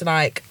in this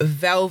like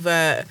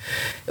velvet,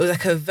 it was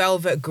like a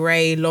velvet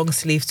grey long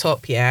sleeve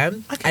top,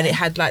 and it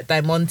had like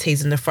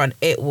diamantes in the front.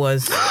 It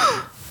was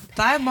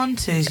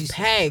Diamontes used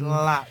to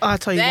slap. I'll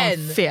tell you Then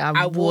one fit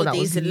I wore that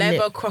these was leather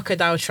lit.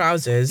 crocodile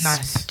trousers.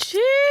 Nice.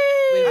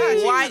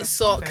 With white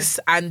socks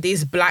and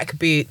these black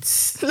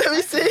boots. Let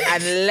me see.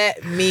 And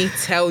let me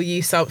tell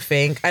you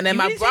something. And then You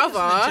my really take us on a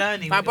brother,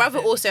 journey my with brother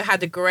it. also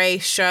had a grey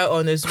shirt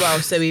on as well,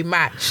 so we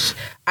matched.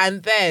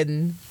 And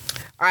then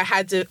I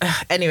had to.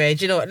 Anyway,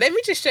 do you know what? Let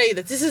me just show you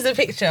that this is a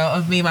picture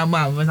of me and my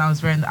mum when I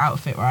was wearing the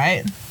outfit,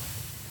 right?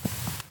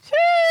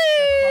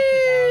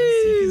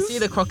 You can see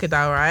the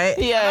crocodile, right?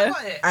 Yeah.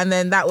 And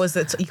then that was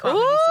the you can't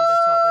really see the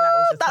top, but that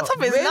was the that top.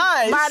 top is With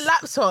nice. My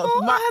laptop.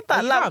 Oh, my, I had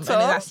that yeah, laptop.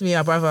 And then that's me,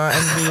 my brother,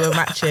 and we were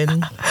matching.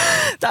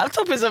 That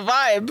top is a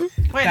vibe. Wait,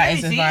 That let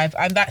is me a see. vibe.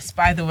 And that's,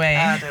 by the way,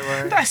 Don't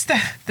worry. that's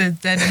the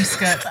denim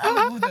skirt.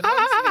 Oh,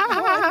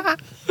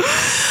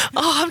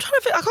 I'm trying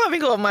to think. I can't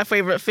think of what my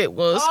favourite fit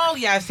was. Oh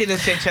yeah, I've seen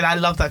this picture and I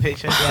love that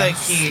picture. It's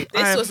so cute.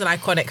 This was an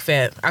iconic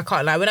fit. I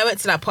can't lie. When I went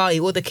to that party,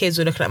 all the kids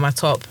were looking at my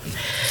top.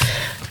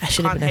 I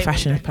should have Can't been a hate when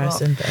fashion they go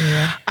person, but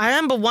anyway. I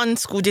remember one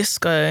school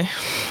disco.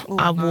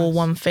 I wore nice.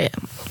 one fit.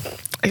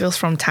 It was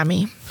from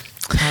Tammy.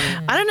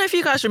 I don't know if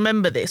you guys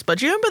remember this, but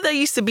do you remember there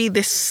used to be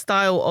this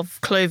style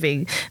of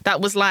clothing that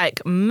was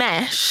like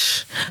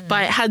mesh,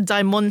 but it had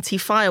Diamante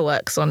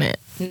fireworks on it?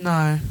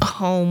 No.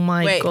 Oh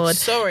my Wait, God.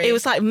 sorry. It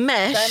was like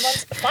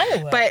mesh.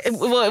 Fireworks. But it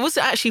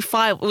wasn't actually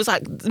fire. It was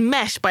like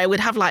mesh, but it would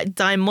have like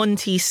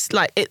Diamantes.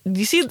 Like it,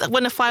 you see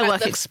when a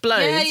firework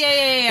explodes.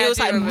 Yeah. It was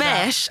like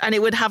mesh, and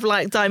it would have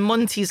like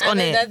Diamantes on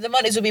it. The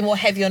monies would be more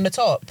heavy on the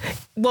top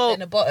Well,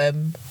 than the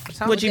bottom.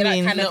 what do you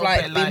mean? Kind of Little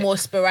like bit be like more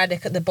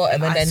sporadic at the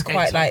bottom and then ice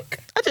quite skater. like.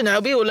 I don't know.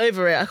 I'll be all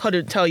over it. I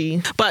couldn't tell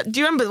you. But do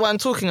you remember what I'm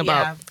talking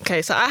about? Yeah.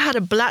 Okay, so I had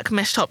a black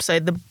mesh top. So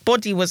the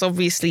body was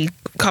obviously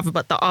covered,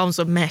 but the arms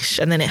were mesh.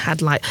 And then it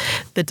had like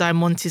the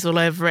Diamantes all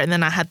over it. And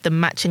then I had the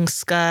matching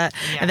skirt.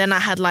 And then I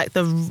had like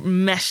the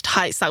mesh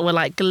tights that were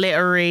like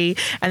glittery.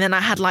 And then I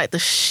had like the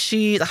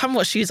shoes. I can't remember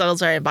what shoes I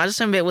was wearing, but I just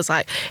remember it was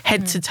like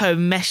head to toe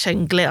mesh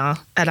and glitter.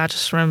 And I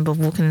just remember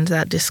walking into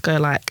that disco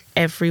like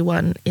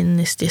everyone in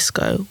this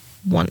disco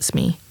wants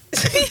me.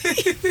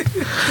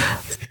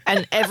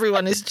 And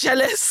everyone is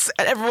jealous,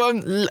 and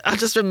everyone. I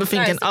just remember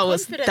thinking, Guys, the I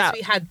was confidence that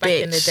we had back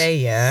bitch. in the day,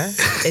 yeah,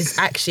 is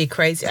actually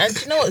crazy. And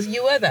do you know what?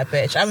 You were that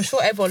bitch. I'm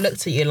sure everyone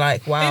looked at you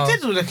like, wow. They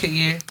did all look at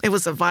you. It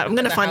was a vibe. I'm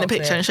gonna The find the outfit.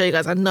 picture and show you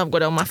guys. I know I've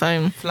got it on my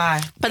phone.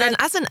 Fly. But then,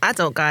 as an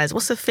adult, guys,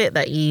 what's a fit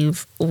that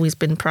you've always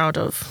been proud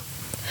of?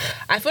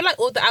 I feel like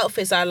all the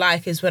outfits I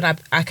like is when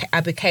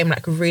I became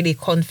like really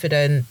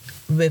confident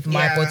with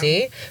my Yeah.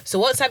 body. So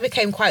once I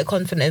became quite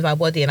confident in my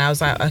body and I was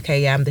like,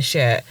 okay, yeah, I'm the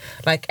shit.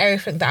 Like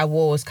everything that I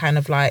wore was kind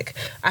of like,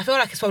 I feel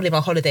like it's probably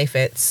my holiday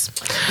fits.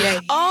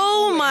 Yeah.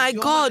 Oh my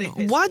God!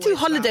 Why do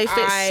holiday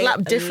fits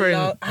slap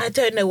different? I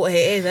don't know what it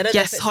is. I don't know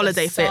Yes, if it's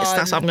holiday the fits,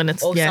 that's sun what I'm gonna-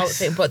 or yes.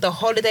 something. But the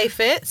holiday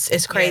fits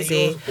is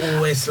crazy. Yeah,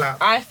 always slap.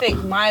 I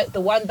think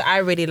the one that I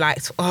really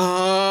liked.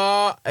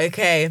 Oh,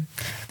 okay.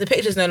 The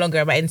picture's no longer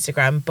on my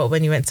Instagram, but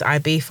when you went to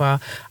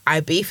Ibiza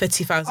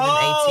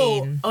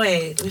 2018. Oh,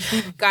 wait. Which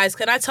one? Guys,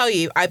 can I tell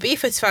you,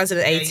 Ibiza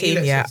 2018,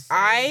 look yeah, sensational.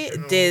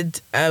 I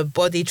did a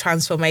body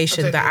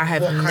transformation I don't that I know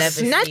have what kind never of-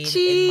 seen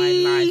Snatchy.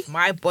 in my life.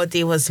 My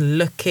body was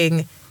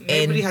looking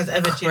Nobody has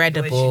ever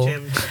incredible.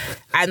 gymmed.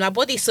 And my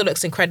body still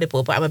looks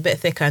incredible, but I'm a bit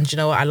thicker, and do you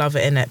know what? I love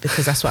it in it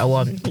because that's what I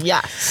want.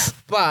 Yes.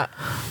 But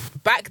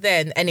back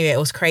then, anyway, it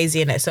was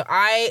crazy in it. So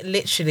I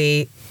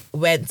literally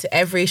went to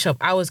every shop.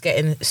 I was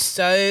getting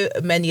so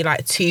many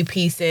like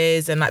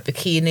 2-pieces and like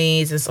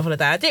bikinis and stuff like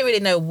that. I didn't really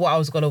know what I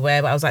was gonna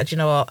wear, but I was like, do you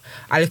know what?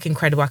 I look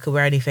incredible. I could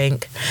wear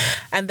anything.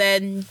 And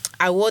then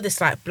I wore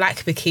this like black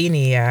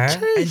bikini, yeah.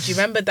 And do you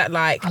remember that?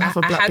 Like I love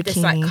a black had this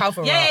like bikini.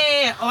 cover up.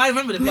 Yeah. Oh, I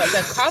remember the But picture.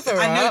 the cover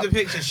up. I know the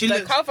picture. She The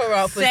looked. cover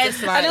up was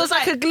just like. And it was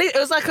like it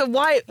was like a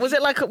white. Was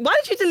it like a? Why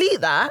did you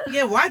delete that?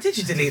 Yeah, why did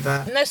you delete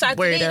that? No, so I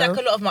deleted Weirdo. like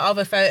a lot of my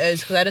other photos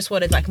because I just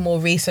wanted like more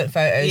recent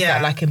photos Yeah.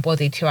 that like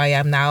embodied who I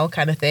am now,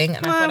 kind of thing.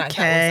 And I feel like that was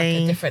like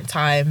Okay. a different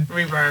time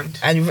Rebrand.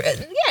 and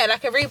yeah,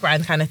 like a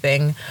rebrand kind of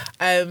thing.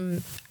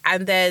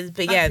 And then,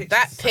 but yeah,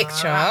 that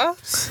picture.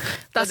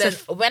 But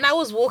That's then when I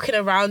was walking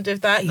around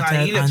with that, you Nah,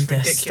 don't you looked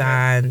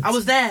understand. ridiculous. I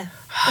was there.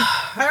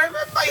 I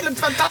remember you looked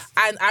fantastic.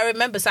 And I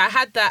remember, so I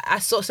had that. I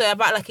saw so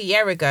about like a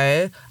year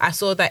ago. I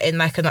saw that in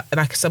like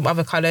some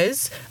other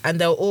colours,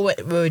 and they were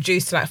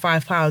reduced to like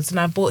 £5, and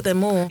I bought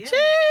them all because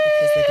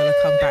they're gonna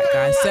come back,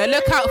 guys. So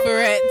look out for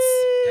it.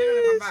 They're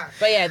gonna come back.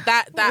 But yeah,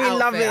 that We outfit,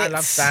 love I it.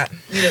 love that.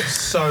 You look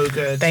so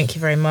good. Thank you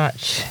very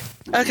much.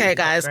 Okay,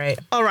 guys. Great.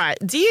 All right.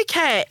 Do you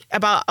care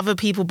about other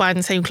people buying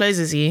the same clothes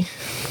as you?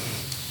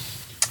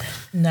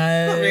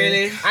 No, Not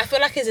really. I feel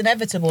like it's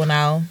inevitable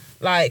now.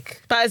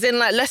 Like, But as in,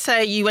 like, let's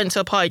say you went to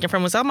a party and your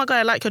friend was, oh my God,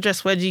 I like your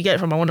dress. Where did you get it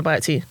from? I want to buy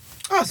it too.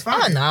 Oh, it's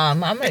fine. oh no,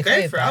 I'm Yeah, okay go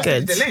with for it. I'll that.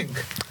 send you Good. the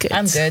link. Good.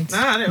 I'm good. No,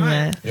 I don't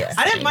mind. Yeah.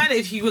 I don't mind it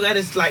if you were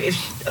just like I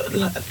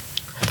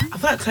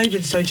feel like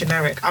clothing's so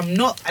generic. I'm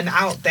not an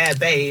out there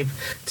babe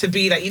to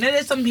be like, you know,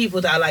 there's some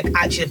people that are like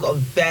actually got a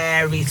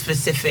very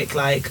specific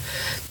like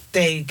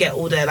they get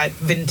all their like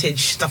vintage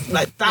stuff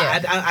like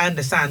that. Yeah. I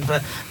understand,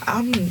 but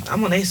I'm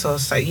on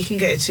ASOS, like you can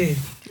get it too.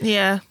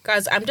 Yeah.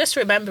 Guys, I'm just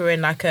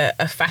remembering like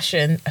a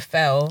fashion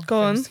affair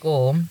from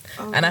school.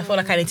 And I feel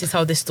like I need to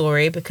tell this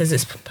story because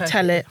it's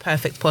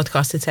perfect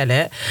podcast to tell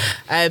it.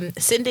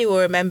 Cindy will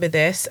remember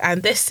this.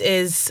 And this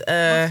is...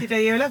 Mufti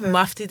Day Year 11.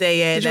 Mufti Day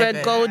Year 11. Did you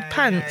wear gold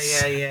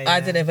pants? Yeah. I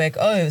didn't wear...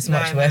 Oh, it was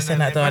much worse than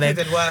that, darling.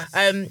 Did worse.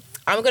 I'm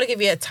going to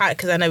give you a tight...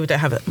 Because I know we don't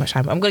have much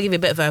time. I'm going to give you a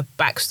bit of a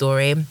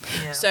backstory.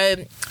 Yeah. So...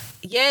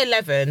 Year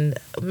 11,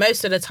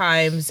 most of the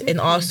times in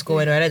our school,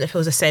 and I don't know if it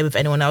was the same with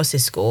anyone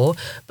else's school,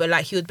 but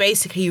like he would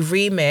basically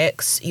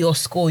remix your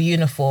school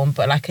uniform,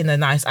 but like in a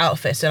nice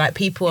outfit. So like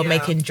people are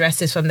making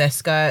dresses from their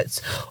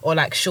skirts or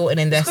like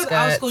shortening their skirts.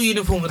 Our school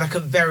uniform was like a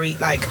very,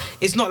 like,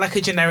 it's not like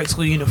a generic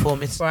school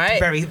uniform. It's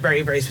very,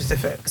 very, very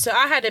specific. So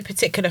I had a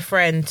particular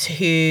friend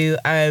who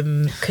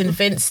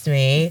convinced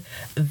me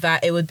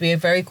that it would be a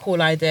very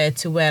cool idea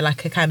to wear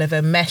like a kind of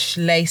a mesh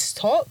lace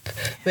top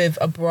with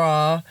a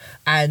bra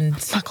and...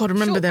 I can't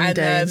remember them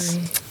days.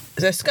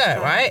 The skirt,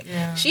 right?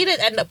 Yeah. She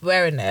didn't end up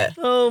wearing it.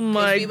 Oh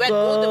my God. We went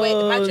all the way,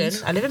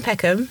 imagine, I live in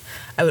Peckham.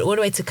 I went all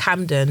the way to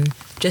Camden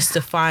just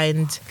to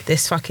find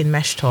this fucking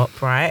mesh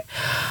top, right?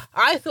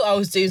 I thought I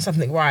was doing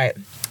something right.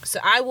 So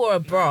I wore a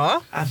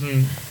bra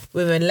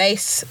with a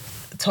lace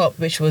top,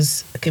 which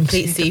was a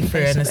complete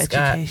see-through and a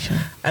skirt.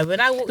 And when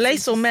I walked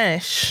lace or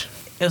mesh?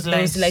 It was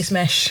lace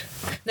mesh.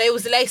 No, it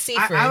was lace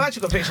see-through. I've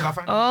actually got a picture of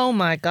that. Oh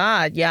my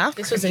God, yeah.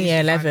 This was in year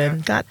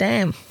 11. God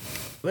damn.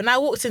 When I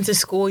walked into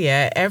school,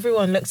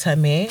 everyone looked at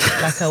me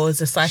like I was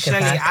a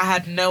psychopath. Shelley, I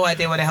had no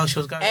idea where the hell she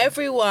was going.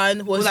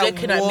 Everyone was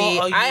looking at me.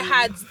 I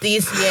had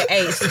these year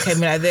 8s looking at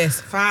me like this.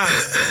 Fam.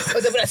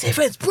 Or they were like, say,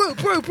 friends, bro, look.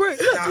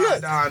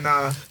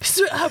 No.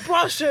 Her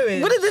bra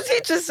showing. What did the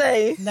teacher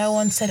say? No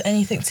one said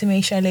anything to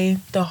me, Shelley,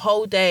 the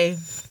whole day.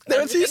 They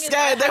were too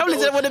scared. They probably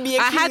didn't want to be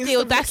accused. I had the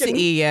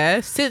audacity,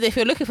 So if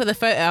you're looking for the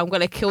photo, I'm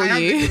going to kill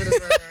you.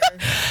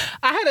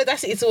 I had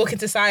audacity to walk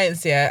into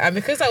science, and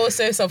because I was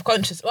so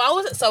self-conscious, well, I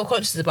wasn't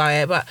self-conscious about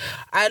it, but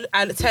I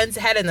turned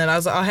to Helen and I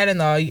was like, oh,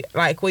 Helena,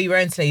 like, what are you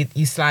wearing today,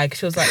 you slag?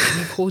 She was like,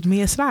 you called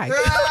me a slag?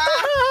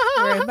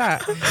 Wearing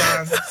that. So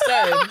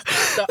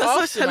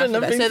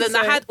then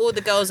I had all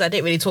the girls that I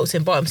didn't really talk to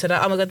in bottom said,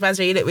 oh my God,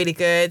 Mazra, you look really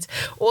good.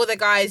 All the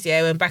guys,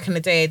 when back in the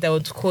day, they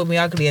would call me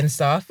ugly and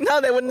stuff.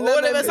 No, they wouldn't.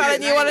 All of a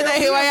sudden, you want to know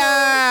who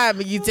I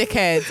am, you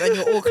dickheads, and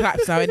you're all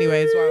collapsed now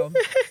anyway as well.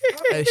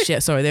 Oh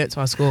shit, sorry, they went to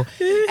our school.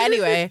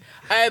 Anyway,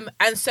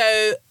 and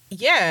so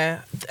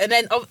and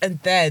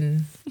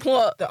then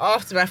what the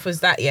aftermath was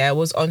that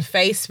was on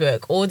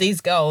Facebook. All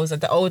these girls, like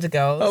the older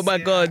girls, oh my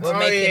God, were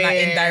making like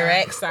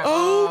indirects. Like,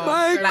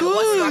 my God,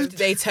 what stuff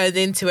they turned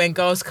into when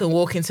girls can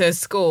walk into a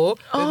school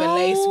with a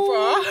lace bra.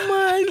 Oh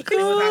my God,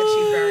 it was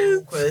actually very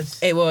awkward.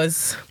 It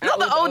was not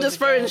the oldest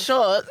throwing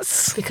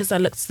shots because I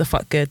looked the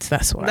fuck good.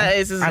 That's why. That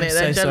is, isn't it?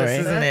 They're jealous,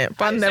 isn't it?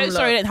 I'm so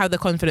sorry I didn't have the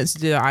confidence to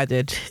do what I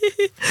did.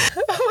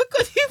 Oh my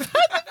God, you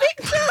found the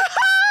picture.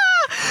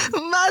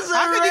 Mazare.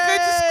 How can you go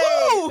to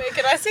school?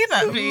 Can I see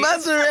that, please?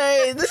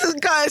 Mazare. This is,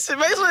 guys,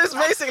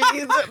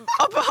 basically the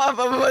upper half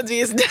of my body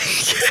is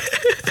naked.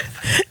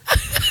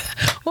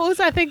 What was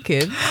I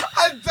thinking?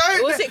 I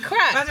don't. Was it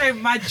crack? Mazare,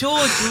 my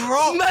jaw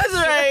dropped.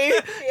 Mazare,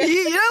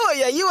 you know what?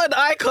 Yeah, you are an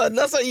icon.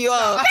 That's what you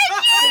are.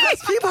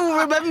 Because people will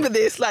remember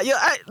this. Like,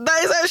 that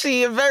is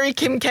actually a very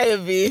Kim K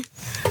of you.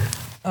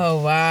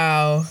 Oh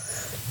wow.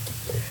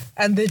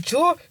 And the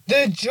jewelry,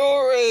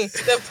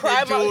 the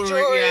Primark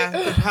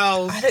jewelry, the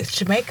pearls. I look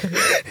Jamaican.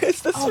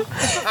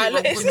 I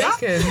look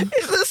Jamaican.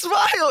 It's the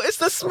smile. It's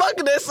the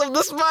smugness of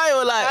the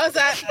smile. Like, I was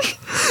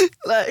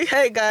like,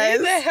 hey guys.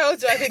 Who the hell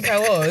do I think I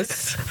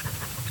was?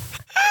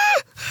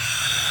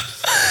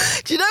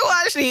 Do you know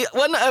what, actually,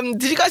 when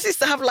did you guys used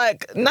to have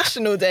like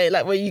National Day,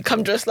 like where you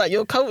come dressed like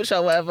your culture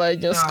or whatever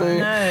in your school?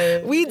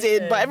 No, we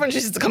did, but everyone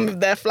used to come with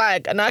their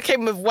flag, and I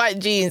came with white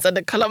jeans and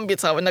the Columbia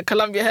top and the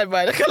Columbia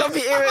headband, the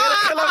Columbia earring and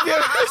the Columbia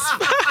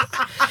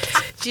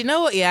wristband. Do you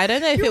know what? Yeah, I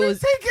don't know if it was.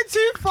 Taken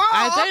too far.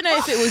 I don't know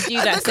if it was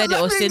you that said it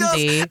or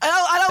Cindy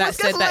that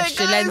said that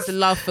Shalene's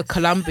love for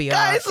Columbia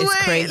is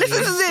crazy.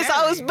 Listen to this.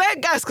 I was bare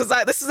gassed because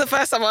like this is the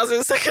first time I was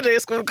in secondary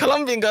school with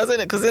Colombian girls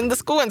in it. Because in the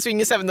school I went to in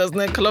year 7 there was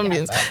no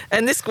Colombians,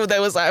 and this school there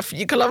was like a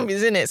few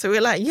Colombians in it. So we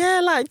were like, yeah,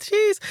 like,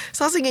 jeez.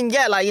 So I was thinking,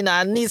 yeah, like, you know,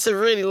 I need to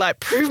really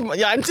like prove my.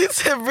 Yeah, I need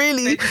to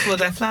really.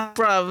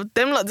 Bruv,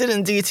 them lot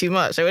didn't do too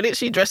much. They were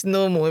literally dressed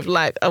normal with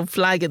like a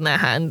flag in their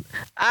hand.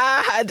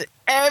 I had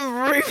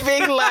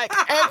everything, like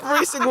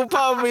every single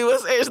part of me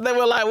was itched. They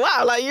were like,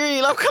 wow, like you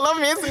really love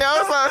Colombians. And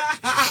I was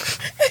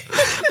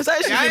like, it's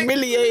actually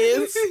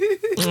humiliating.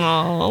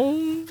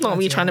 Oh, not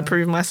me trying to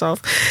prove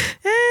myself.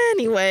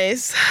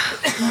 Anyways,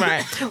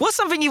 right. What's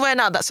something you wear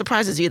now that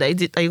surprises you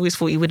that you always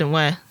thought you wouldn't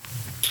wear?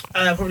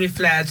 Probably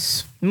flared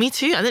Me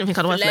too. I didn't think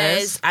I'd wear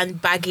flares. And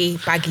baggy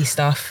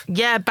stuff.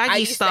 Yeah,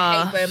 baggy stuff. I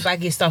used to hate wearing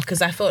baggy stuff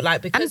because I felt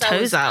like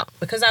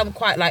because I'm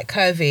quite like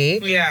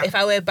curvy. Yeah. If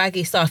I wear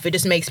baggy stuff, it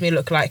just makes me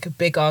look like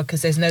bigger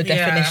because there's no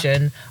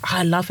definition.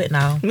 I love it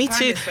now. Me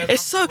too.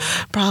 It's so,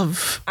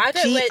 bruv. I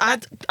don't wear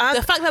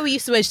the fact that we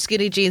used to wear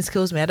skinny jeans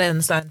kills me. I don't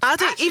understand. I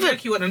don't even.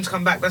 You want them to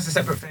come back. That's a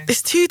separate thing.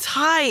 It's too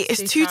tight.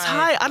 It's too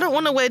tight. I don't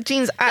want to wear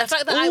jeans at all. The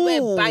fact that I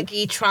wear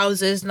baggy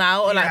trousers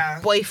now or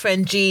like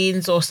boyfriend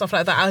jeans or stuff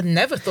like that, I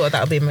never thought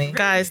that would be me.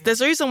 Guys,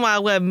 there's a reason why I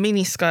wear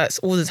mini skirts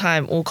all the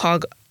time or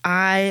cargo.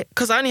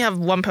 Because I only have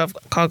one pair of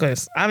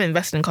cargos. I'm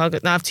invested in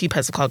cargos. Now I have 2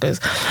 pairs of cargos.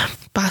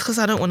 But because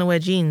I don't want to wear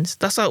jeans.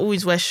 That's why I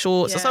always wear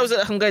shorts. That's why I was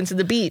like, I'm going to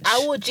the beach.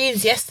 I wore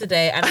jeans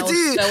yesterday and I was so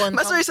uncomfortable.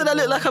 My story said I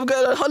look like I'm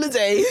going on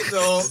holiday.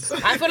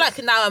 I feel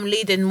like now I'm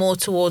leading more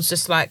towards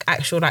just like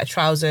actual like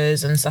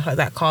trousers and stuff like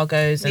that,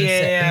 cargos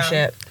and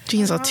shit.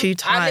 Jeans are too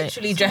tight. I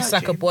literally dress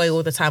like a boy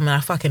all the time and I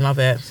fucking love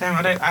it. Same,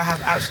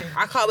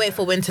 I can't wait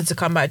for winter to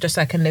come back just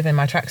so I can live in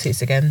my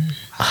tracksuits again.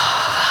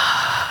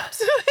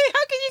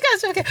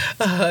 Okay.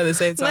 At the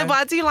same time. No, but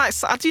I do like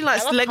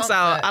legs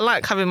out. I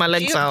like having my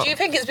legs out. Do you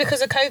think it's because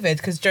of COVID?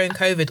 Because during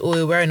COVID, all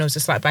we were wearing was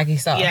just like baggy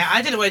stuff. Yeah,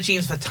 I didn't wear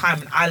jeans for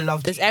time and I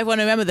loved it. Does everyone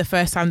remember the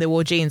first time they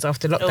wore jeans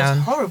after lockdown? It was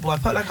horrible. I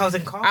felt like I was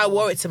in car. I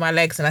wore it to my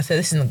legs and I said,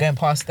 this isn't going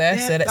past there,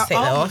 so let's take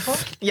that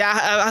off. Yeah,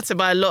 I had to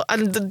buy a lot.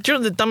 And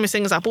the dumbest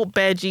thing is I bought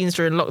bare jeans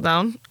during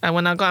lockdown. And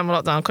when I got in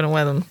lockdown, I couldn't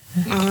wear them.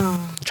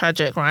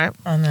 Tragic, right?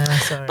 Oh no,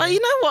 sorry. But you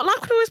know what?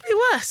 Life could always be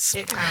worse.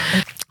 It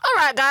can. All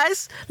right,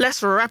 guys,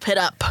 let's wrap it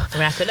up.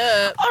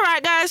 All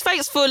right, guys,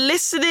 thanks for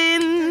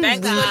listening.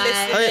 Thanks for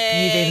listening. Hope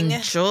you've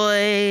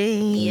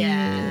enjoyed.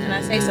 Yeah. Can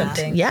I say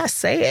something? Yeah,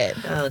 say it.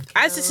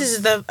 As this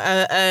is the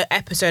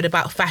episode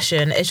about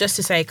fashion, it's just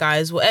to say,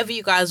 guys, whatever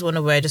you guys want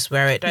to wear, just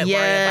wear it. Don't worry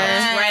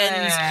about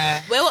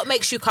trends. Wear what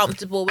makes you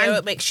comfortable. Wear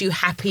what makes you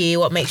happy.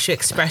 What makes you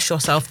express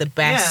yourself the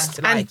best.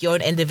 Yeah. Like, you're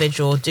an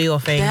individual. Do your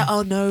thing. There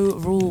are no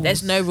rules.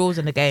 There's no rules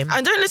in the game.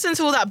 And don't listen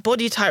to all that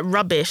body type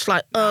rubbish.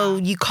 Like,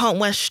 you can't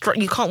wear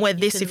you can't wear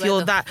this if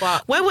you're that.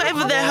 Wear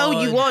whatever the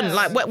hell you want.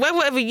 Like, wear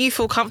whatever you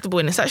feel comfortable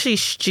in. It's actually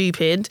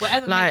stupid.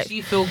 Whatever makes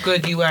you feel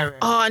good, you wear it.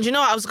 Oh, and you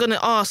know what I was going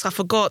to ask? I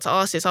forgot to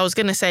ask this. I was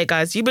going to say,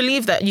 guys, you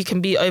believe that you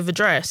can be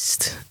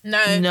overdressed? No.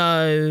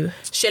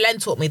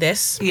 Shalene taught me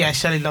this. Yeah,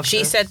 Shelley loves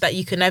She said that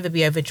you can never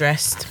be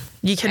overdressed.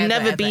 You can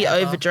never be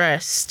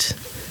overdressed.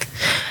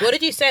 What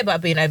did you say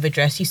about being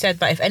overdressed? You said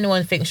that if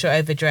anyone thinks you're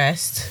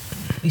overdressed...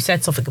 You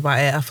said something about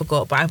it. I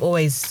forgot, but I've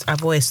always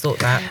thought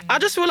that. I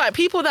just feel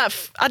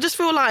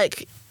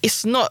like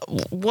it's not.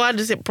 Why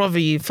does it bother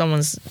you if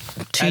someone's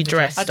too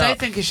dressed up? I don't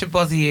think it should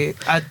bother you.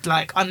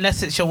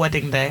 Unless it's your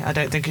wedding day. I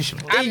don't think it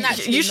should bother you.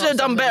 You should have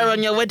done better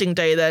on your wedding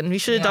day. Then you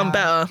should have done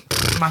better.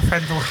 My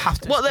friends will have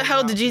to. What the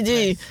hell did you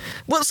do?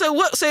 So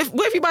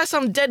if you buy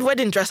some dead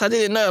wedding dress, I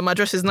didn't know my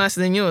dress is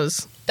nicer than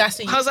yours.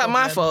 How's that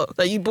my fault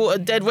that you bought a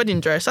dead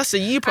wedding dress? That's a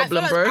you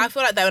problem, bro. I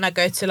feel like that when I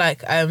go to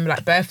like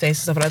birthdays and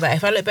stuff like that.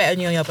 If I look better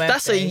than you on your birthday,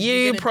 that's a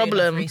you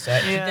problem.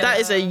 That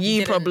is a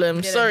you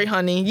problem. Sorry,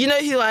 honey. You know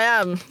who I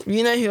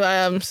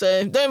am.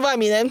 So don't invite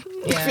me then.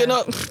 Yeah. If you're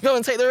not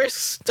going to take the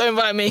risks, don't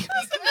invite me.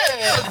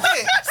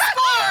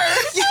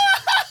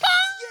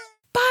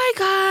 Bye,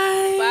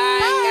 guys.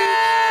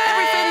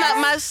 Everything that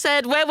Maz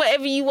said, wear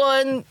whatever you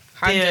want.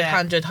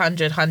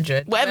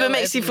 100. Whatever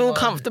makes you feel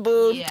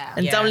comfortable. Yeah.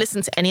 And don't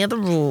listen to any of the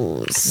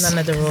rules. None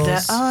of the rules.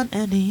 There aren't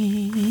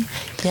any.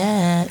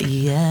 Yeah.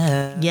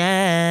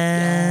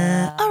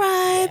 All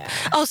right.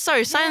 Oh,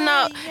 sorry. Signing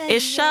out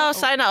is Shell.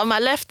 Signing out on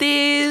my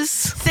lefties.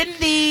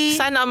 Cindy.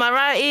 Signing out on my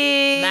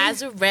righties.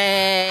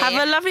 Mazarette. Have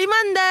a lovely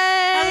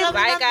Monday.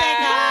 Bye, guys.